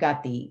 So you've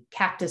got the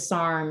cactus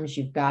arms,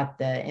 you've got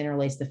the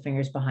interlace the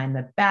fingers behind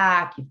the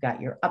back, you've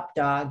got your up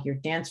dog, your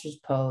dancer's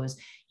pose.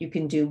 You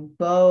can do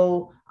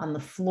bow on the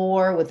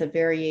floor with a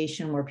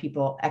variation where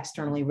people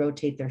externally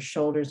rotate their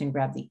shoulders and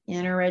grab the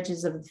inner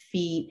edges of the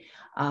feet.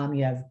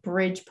 You have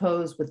bridge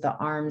pose with the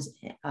arms,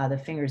 the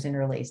fingers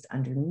interlaced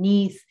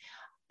underneath.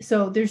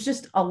 So there's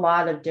just a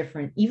lot of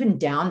different, even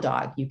down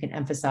dog, you can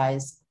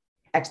emphasize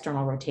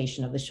external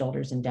rotation of the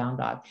shoulders in down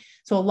dog.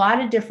 So a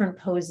lot of different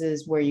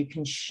poses where you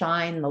can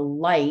shine the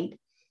light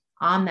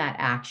on that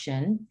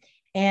action,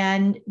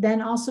 and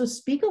then also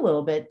speak a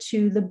little bit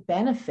to the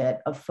benefit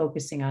of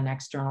focusing on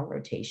external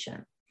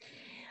rotation.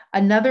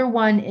 Another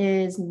one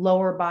is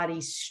lower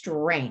body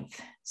strength.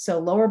 So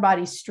lower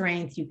body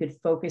strength, you could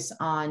focus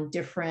on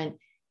different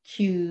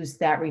cues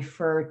that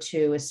refer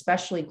to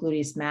especially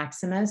gluteus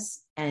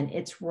maximus and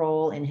its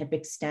role in hip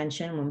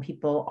extension when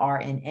people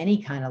are in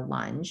any kind of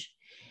lunge.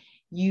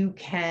 You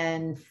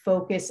can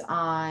focus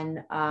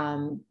on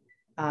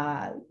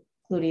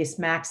gluteus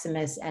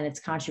maximus and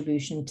its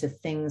contribution to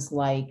things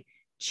like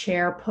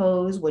chair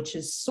pose, which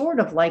is sort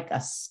of like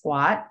a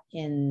squat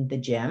in the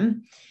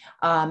gym.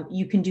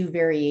 You can do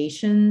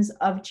variations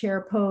of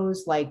chair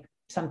pose, like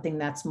something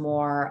that's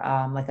more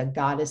like a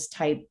goddess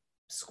type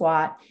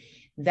squat.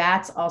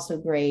 That's also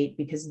great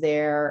because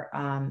they're,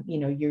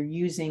 you're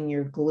using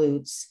your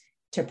glutes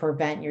to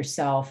prevent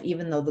yourself,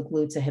 even though the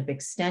glute's a hip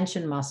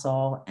extension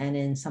muscle, and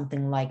in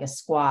something like a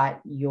squat,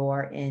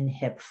 you're in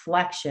hip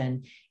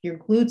flexion, your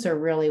glutes are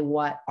really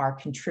what are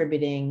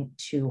contributing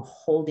to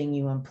holding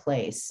you in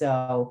place.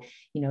 So,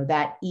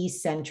 that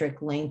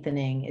eccentric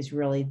lengthening is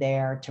really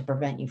there to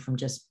prevent you from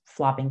just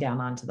flopping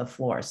down onto the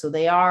floor. So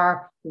they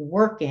are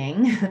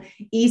working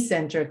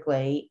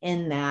eccentrically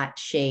in that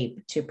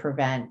shape to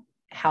prevent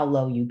how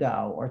low you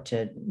go or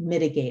to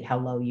mitigate how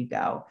low you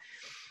go.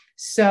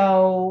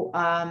 So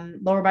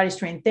lower body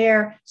strength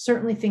there.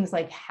 Certainly things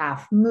like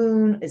half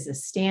moon is a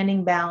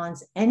standing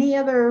balance. Any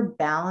other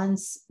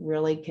balance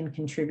really can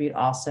contribute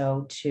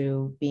also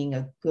to being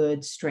a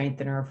good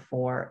strengthener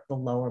for the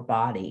lower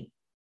body.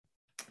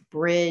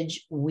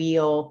 Bridge,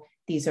 wheel,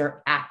 these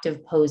are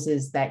active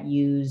poses that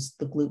use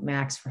the glute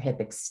max for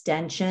hip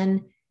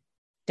extension.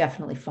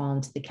 Definitely fall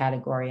into the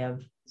category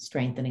of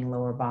strengthening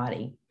lower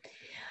body.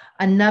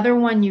 Another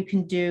one you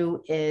can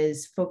do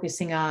is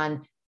focusing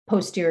on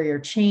posterior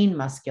chain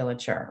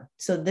musculature.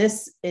 So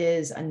this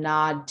is a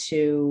nod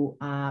to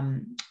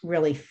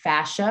really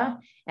fascia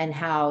and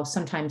how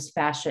sometimes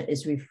fascia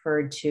is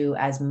referred to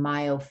as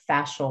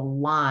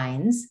myofascial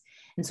lines.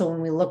 And so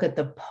when we look at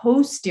the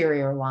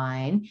posterior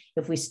line,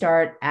 if we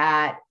start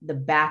at the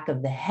back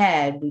of the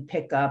head, we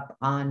pick up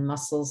on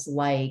muscles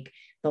like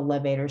the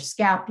levator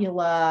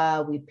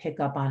scapula, we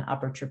pick up on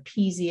upper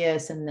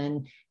trapezius, and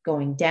then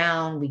going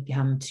down, we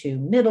come to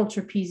middle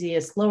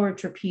trapezius, lower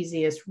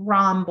trapezius,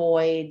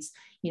 rhomboids,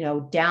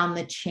 down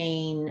the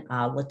chain,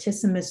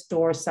 latissimus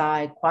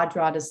dorsi,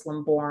 quadratus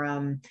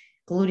lumborum,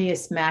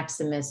 gluteus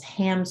maximus,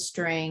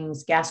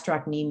 hamstrings,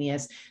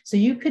 gastrocnemius. So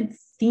you could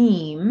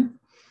theme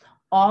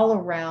all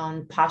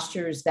around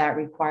postures that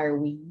require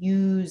we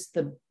use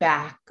the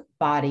back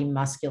body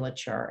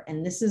musculature.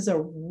 And this is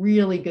a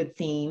really good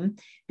theme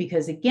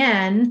because,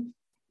 again,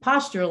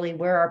 posturally,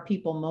 where are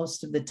people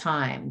most of the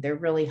time? They're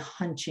really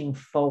hunching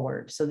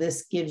forward. So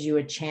this gives you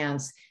a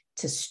chance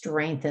to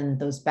strengthen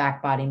those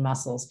back body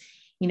muscles.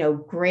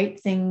 Great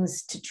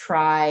things to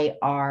try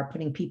are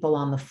putting people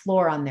on the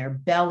floor on their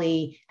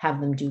belly, have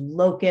them do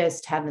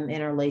locust, have them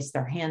interlace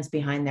their hands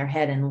behind their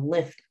head and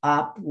lift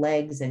up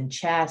legs and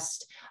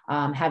chest,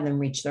 have them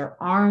reach their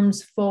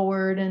arms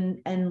forward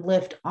and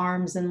lift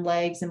arms and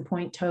legs and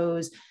point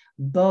toes,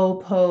 bow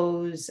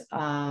pose,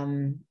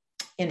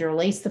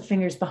 interlace the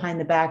fingers behind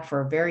the back for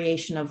a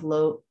variation of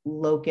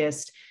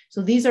locust.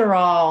 So these are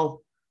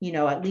all,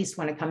 at least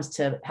when it comes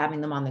to having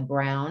them on the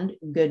ground,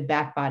 good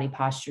back body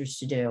postures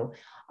to do.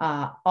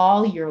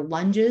 All your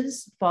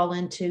lunges fall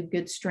into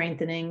good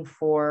strengthening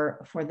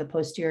for the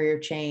posterior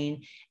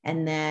chain.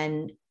 And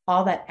then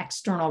all that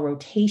external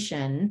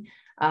rotation,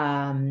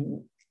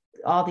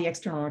 all the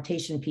external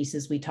rotation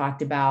pieces we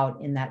talked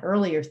about in that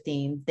earlier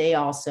theme, they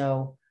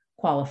also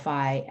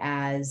qualify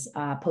as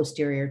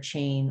posterior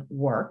chain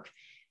work,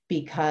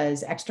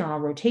 because external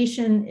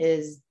rotation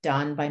is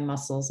done by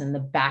muscles in the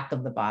back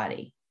of the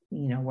body,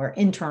 where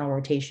internal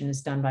rotation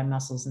is done by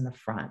muscles in the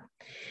front.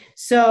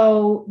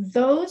 So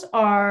those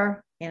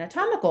are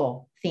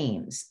anatomical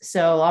themes.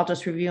 So I'll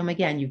just review them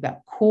again. You've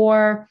got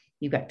core,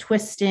 you've got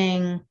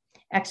twisting,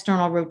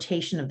 external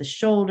rotation of the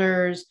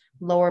shoulders,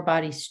 lower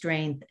body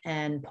strength,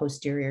 and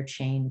posterior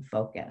chain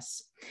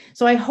focus.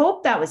 So I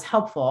hope that was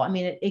helpful. I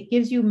mean, it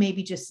gives you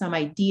maybe just some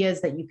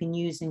ideas that you can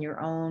use in your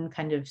own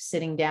kind of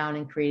sitting down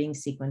and creating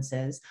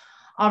sequences.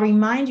 I'll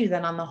remind you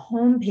that on the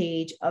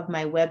homepage of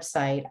my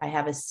website, I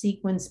have a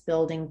sequence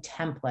building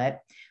template,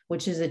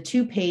 which is a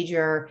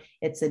 2-pager.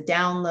 It's a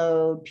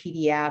download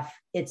PDF.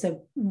 It's a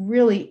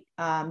really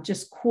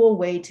just cool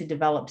way to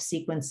develop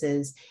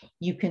sequences.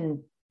 You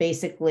can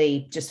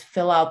basically just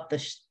fill out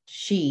the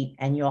sheet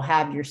and you'll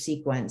have your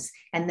sequence,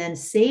 and then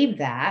save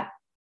that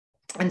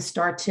and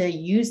start to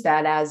use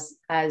that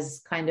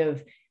as kind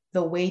of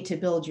the way to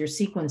build your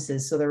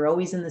sequences. So they're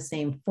always in the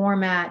same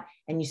format,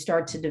 and you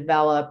start to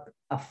develop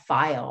a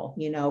file,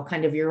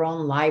 kind of your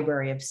own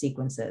library of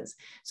sequences.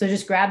 So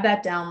just grab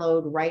that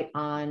download right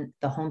on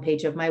the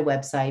homepage of my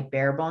website,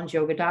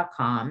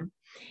 barebonesyoga.com.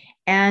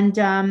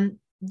 And,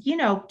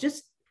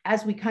 just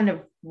as we kind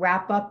of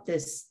wrap up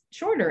this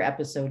shorter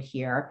episode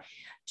here,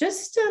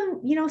 just,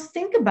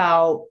 think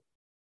about,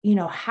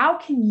 how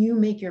can you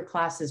make your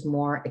classes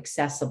more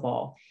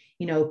accessible?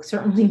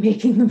 Certainly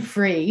making them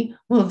free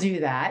will do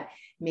that.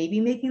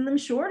 Maybe making them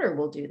shorter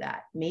will do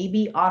that.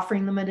 Maybe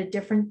offering them at a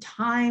different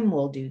time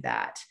will do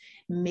that.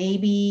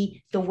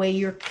 Maybe the way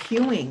you're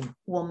queuing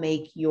will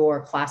make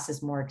your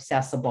classes more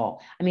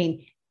accessible. I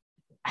mean,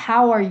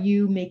 how are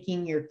you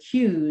making your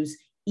cues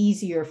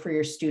easier for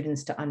your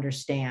students to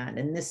understand?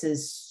 And this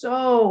is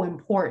so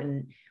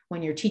important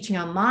when you're teaching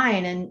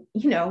online, and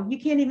you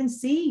can't even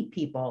see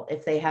people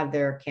if they have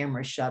their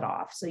cameras shut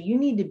off. So you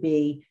need to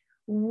be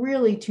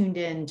really tuned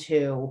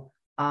into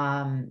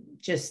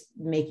just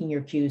making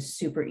your cues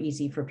super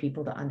easy for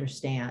people to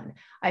understand.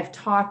 I've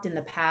talked in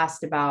the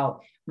past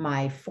about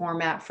my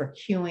format for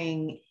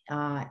cueing,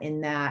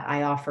 in that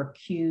I offer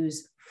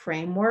cues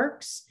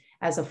frameworks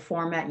as a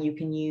format you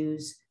can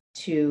use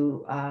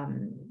to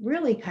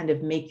really kind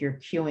of make your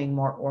cueing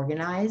more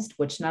organized,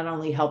 which not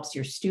only helps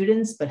your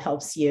students, but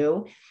helps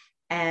you.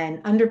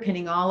 And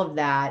underpinning all of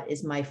that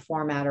is my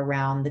format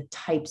around the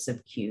types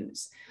of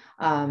cues.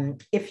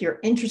 If you're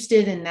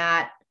interested in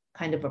that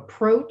kind of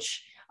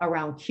approach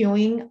around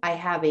cueing, I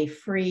have a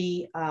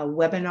free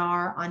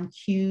webinar on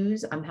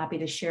cues. I'm happy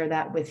to share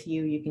that with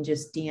you. You can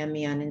just DM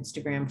me on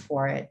Instagram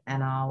for it,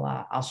 and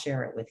I'll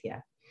share it with you.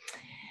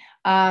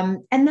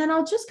 And then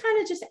I'll just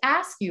kind of just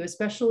ask you,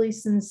 especially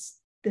since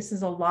this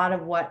is a lot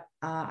of what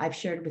I've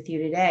shared with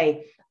you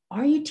today,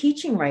 are you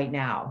teaching right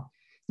now?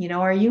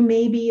 Are you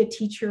maybe a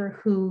teacher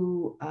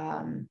who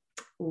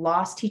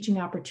lost teaching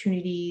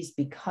opportunities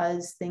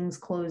because things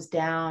closed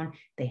down,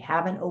 they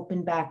haven't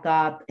opened back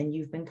up, and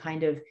you've been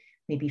kind of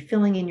maybe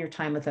filling in your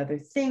time with other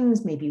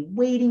things, maybe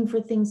waiting for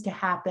things to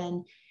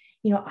happen?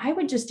 I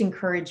would just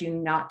encourage you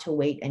not to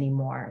wait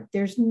anymore.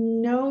 There's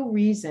no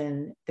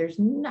reason, there's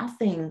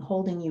nothing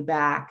holding you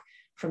back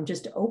from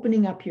just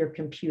opening up your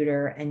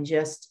computer and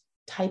just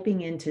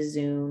typing into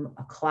Zoom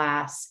a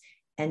class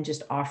and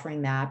just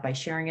offering that by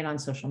sharing it on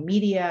social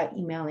media,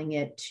 emailing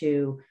it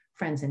to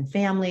friends and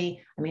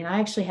family. I mean, I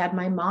actually had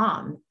my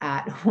mom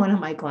at one of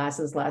my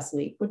classes last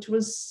week, which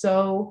was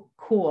so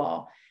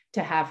cool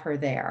to have her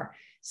there.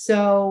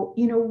 So,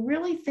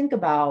 really think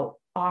about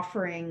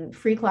offering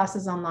free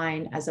classes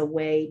online as a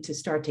way to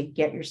start to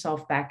get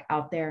yourself back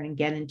out there and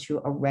get into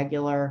a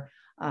regular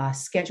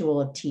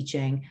schedule of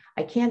teaching.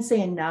 I can't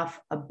say enough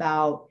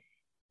about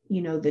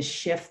the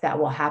shift that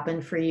will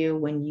happen for you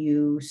when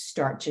you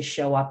start to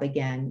show up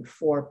again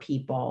for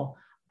people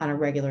on a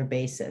regular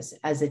basis.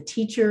 As a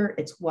teacher,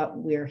 it's what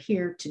we're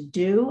here to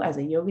do as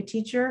a yoga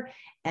teacher.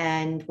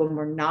 And when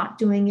we're not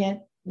doing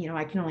it,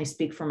 I can only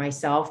speak for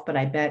myself, but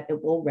I bet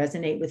it will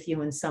resonate with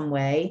you in some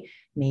way,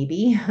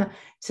 maybe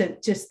to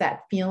just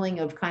that feeling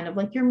of kind of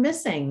like you're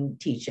missing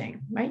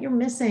teaching, right? You're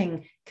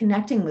missing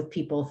connecting with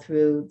people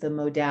through the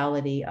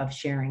modality of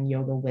sharing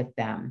yoga with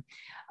them.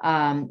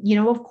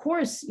 Of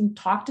course,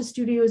 talk to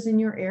studios in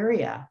your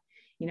area.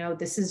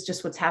 This is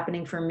just what's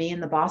happening for me in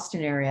the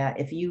Boston area.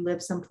 If you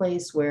live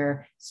someplace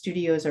where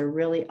studios are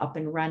really up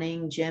and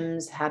running,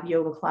 gyms have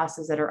yoga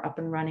classes that are up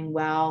and running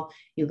well,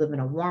 you live in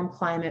a warm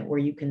climate where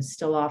you can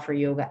still offer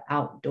yoga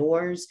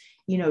outdoors,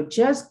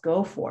 just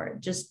go for it.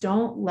 Just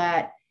don't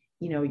let,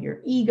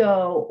 your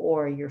ego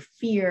or your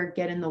fear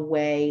get in the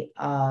way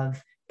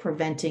of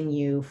preventing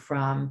you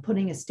from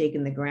putting a stake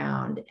in the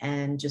ground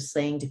and just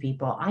saying to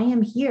people, I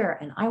am here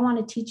and I want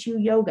to teach you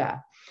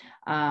yoga.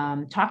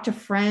 Talk to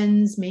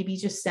friends, maybe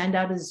just send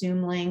out a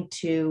Zoom link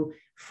to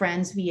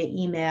friends via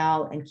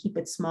email and keep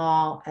it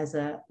small as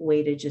a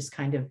way to just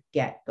kind of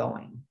get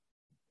going.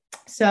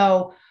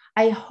 So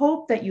I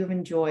hope that you've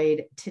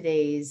enjoyed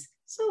today's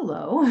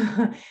solo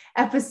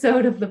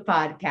episode of the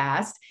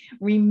podcast.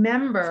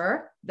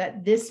 Remember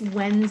that this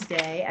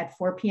Wednesday at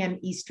 4 p.m.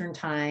 Eastern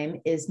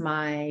Time is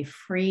my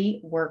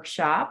free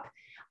workshop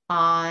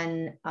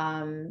on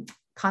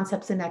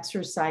concepts in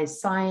exercise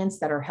science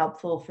that are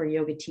helpful for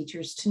yoga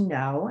teachers to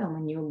know. And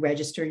when you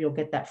register, you'll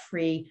get that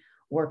free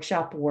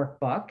workshop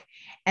workbook.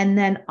 And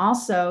then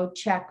also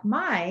check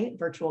my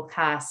virtual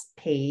class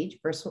page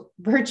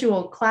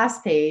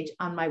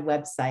on my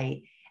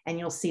website, and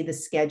you'll see the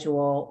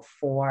schedule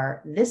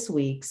for this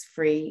week's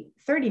free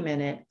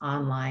 30-minute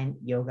online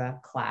yoga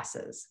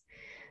classes.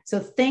 So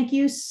thank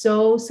you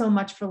so, so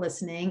much for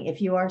listening.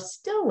 If you are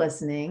still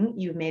listening,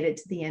 you've made it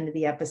to the end of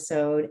the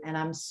episode, and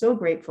I'm so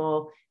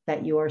grateful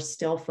that you are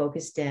still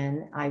focused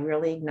in. I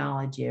really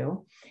acknowledge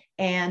you.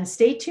 And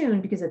stay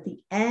tuned, because at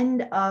the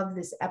end of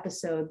this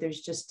episode,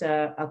 there's just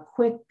a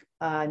quick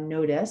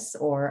notice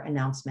or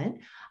announcement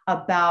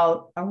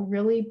about a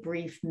really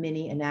brief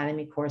mini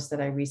anatomy course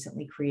that I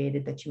recently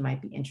created that you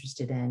might be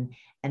interested in.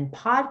 And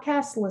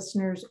podcast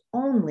listeners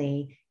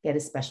only get a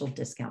special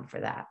discount for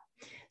that.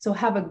 So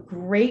have a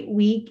great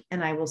week,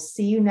 and I will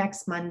see you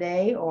next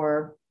Monday,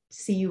 or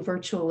see you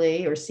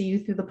virtually, or see you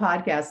through the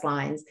podcast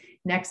lines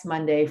next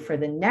Monday for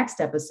the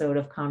next episode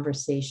of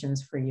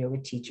Conversations for Yoga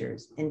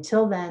Teachers.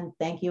 Until then,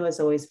 thank you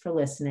as always for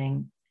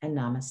listening, and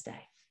namaste.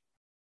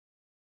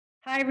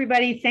 Hi,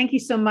 everybody. Thank you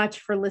so much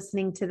for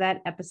listening to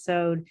that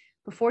episode.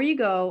 Before you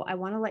go, I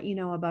want to let you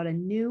know about a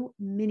new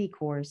mini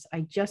course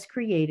I just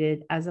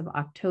created as of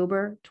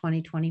October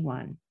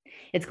 2021.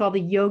 It's called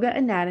the Yoga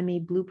Anatomy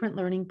Blueprint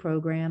Learning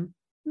Program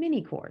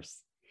mini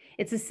course.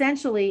 It's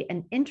essentially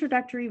an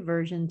introductory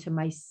version to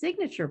my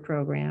signature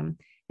program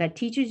that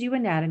teaches you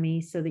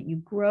anatomy so that you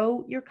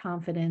grow your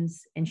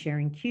confidence in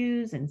sharing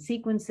cues and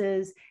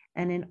sequences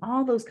and in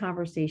all those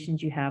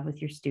conversations you have with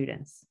your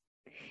students.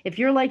 If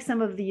you're like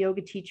some of the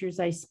yoga teachers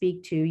I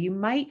speak to, you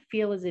might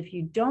feel as if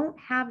you don't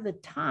have the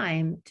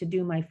time to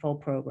do my full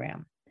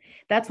program.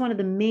 That's one of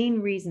the main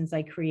reasons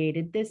I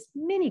created this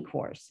mini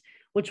course,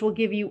 which will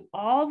give you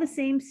all the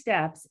same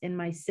steps in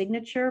my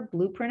signature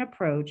blueprint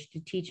approach to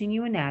teaching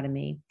you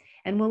anatomy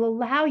and will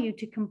allow you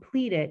to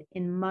complete it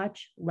in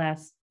much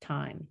less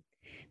time.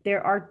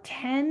 There are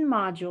 10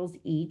 modules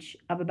each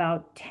of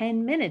about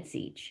 10 minutes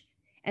each,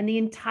 and the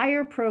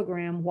entire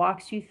program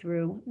walks you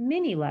through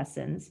mini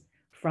lessons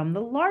from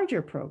the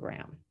larger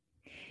program.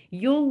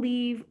 You'll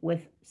leave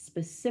with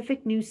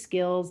specific new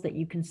skills that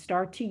you can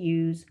start to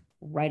use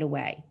right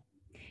away.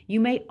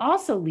 You may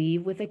also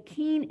leave with a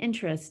keen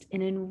interest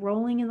in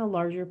enrolling in the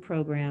larger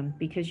program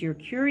because your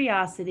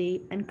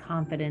curiosity and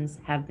confidence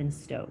have been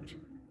stoked.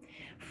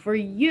 For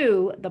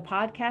you, the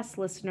podcast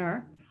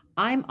listener,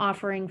 I'm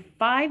offering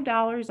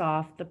 $5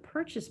 off the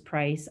purchase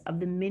price of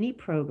the mini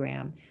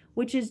program,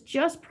 which is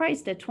just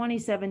priced at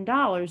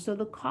 $27, so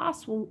the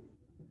cost will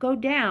go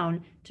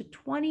down to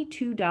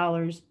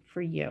 $22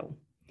 for you.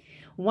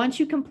 Once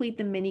you complete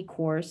the mini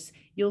course,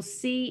 you'll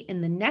see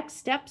in the next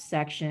steps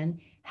section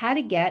how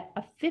to get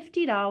a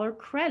 $50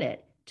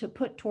 credit to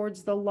put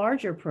towards the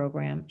larger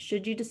program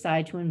should you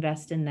decide to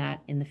invest in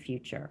that in the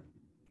future.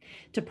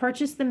 To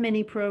purchase the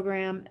mini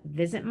program,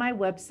 visit my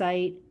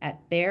website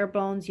at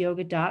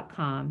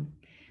barebonesyoga.com,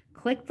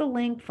 click the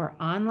link for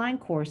online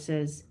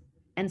courses,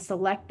 and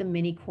select the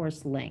mini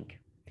course link.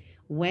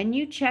 When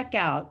you check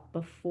out,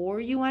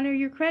 before you enter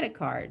your credit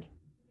card,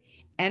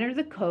 enter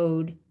the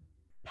code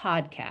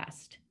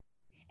podcast,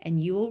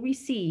 and you will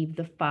receive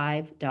the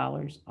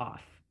 $5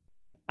 off.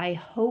 I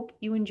hope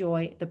you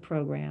enjoy the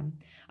program.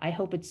 I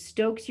hope it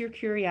stokes your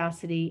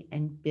curiosity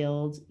and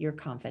builds your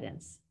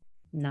confidence.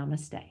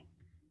 Namaste.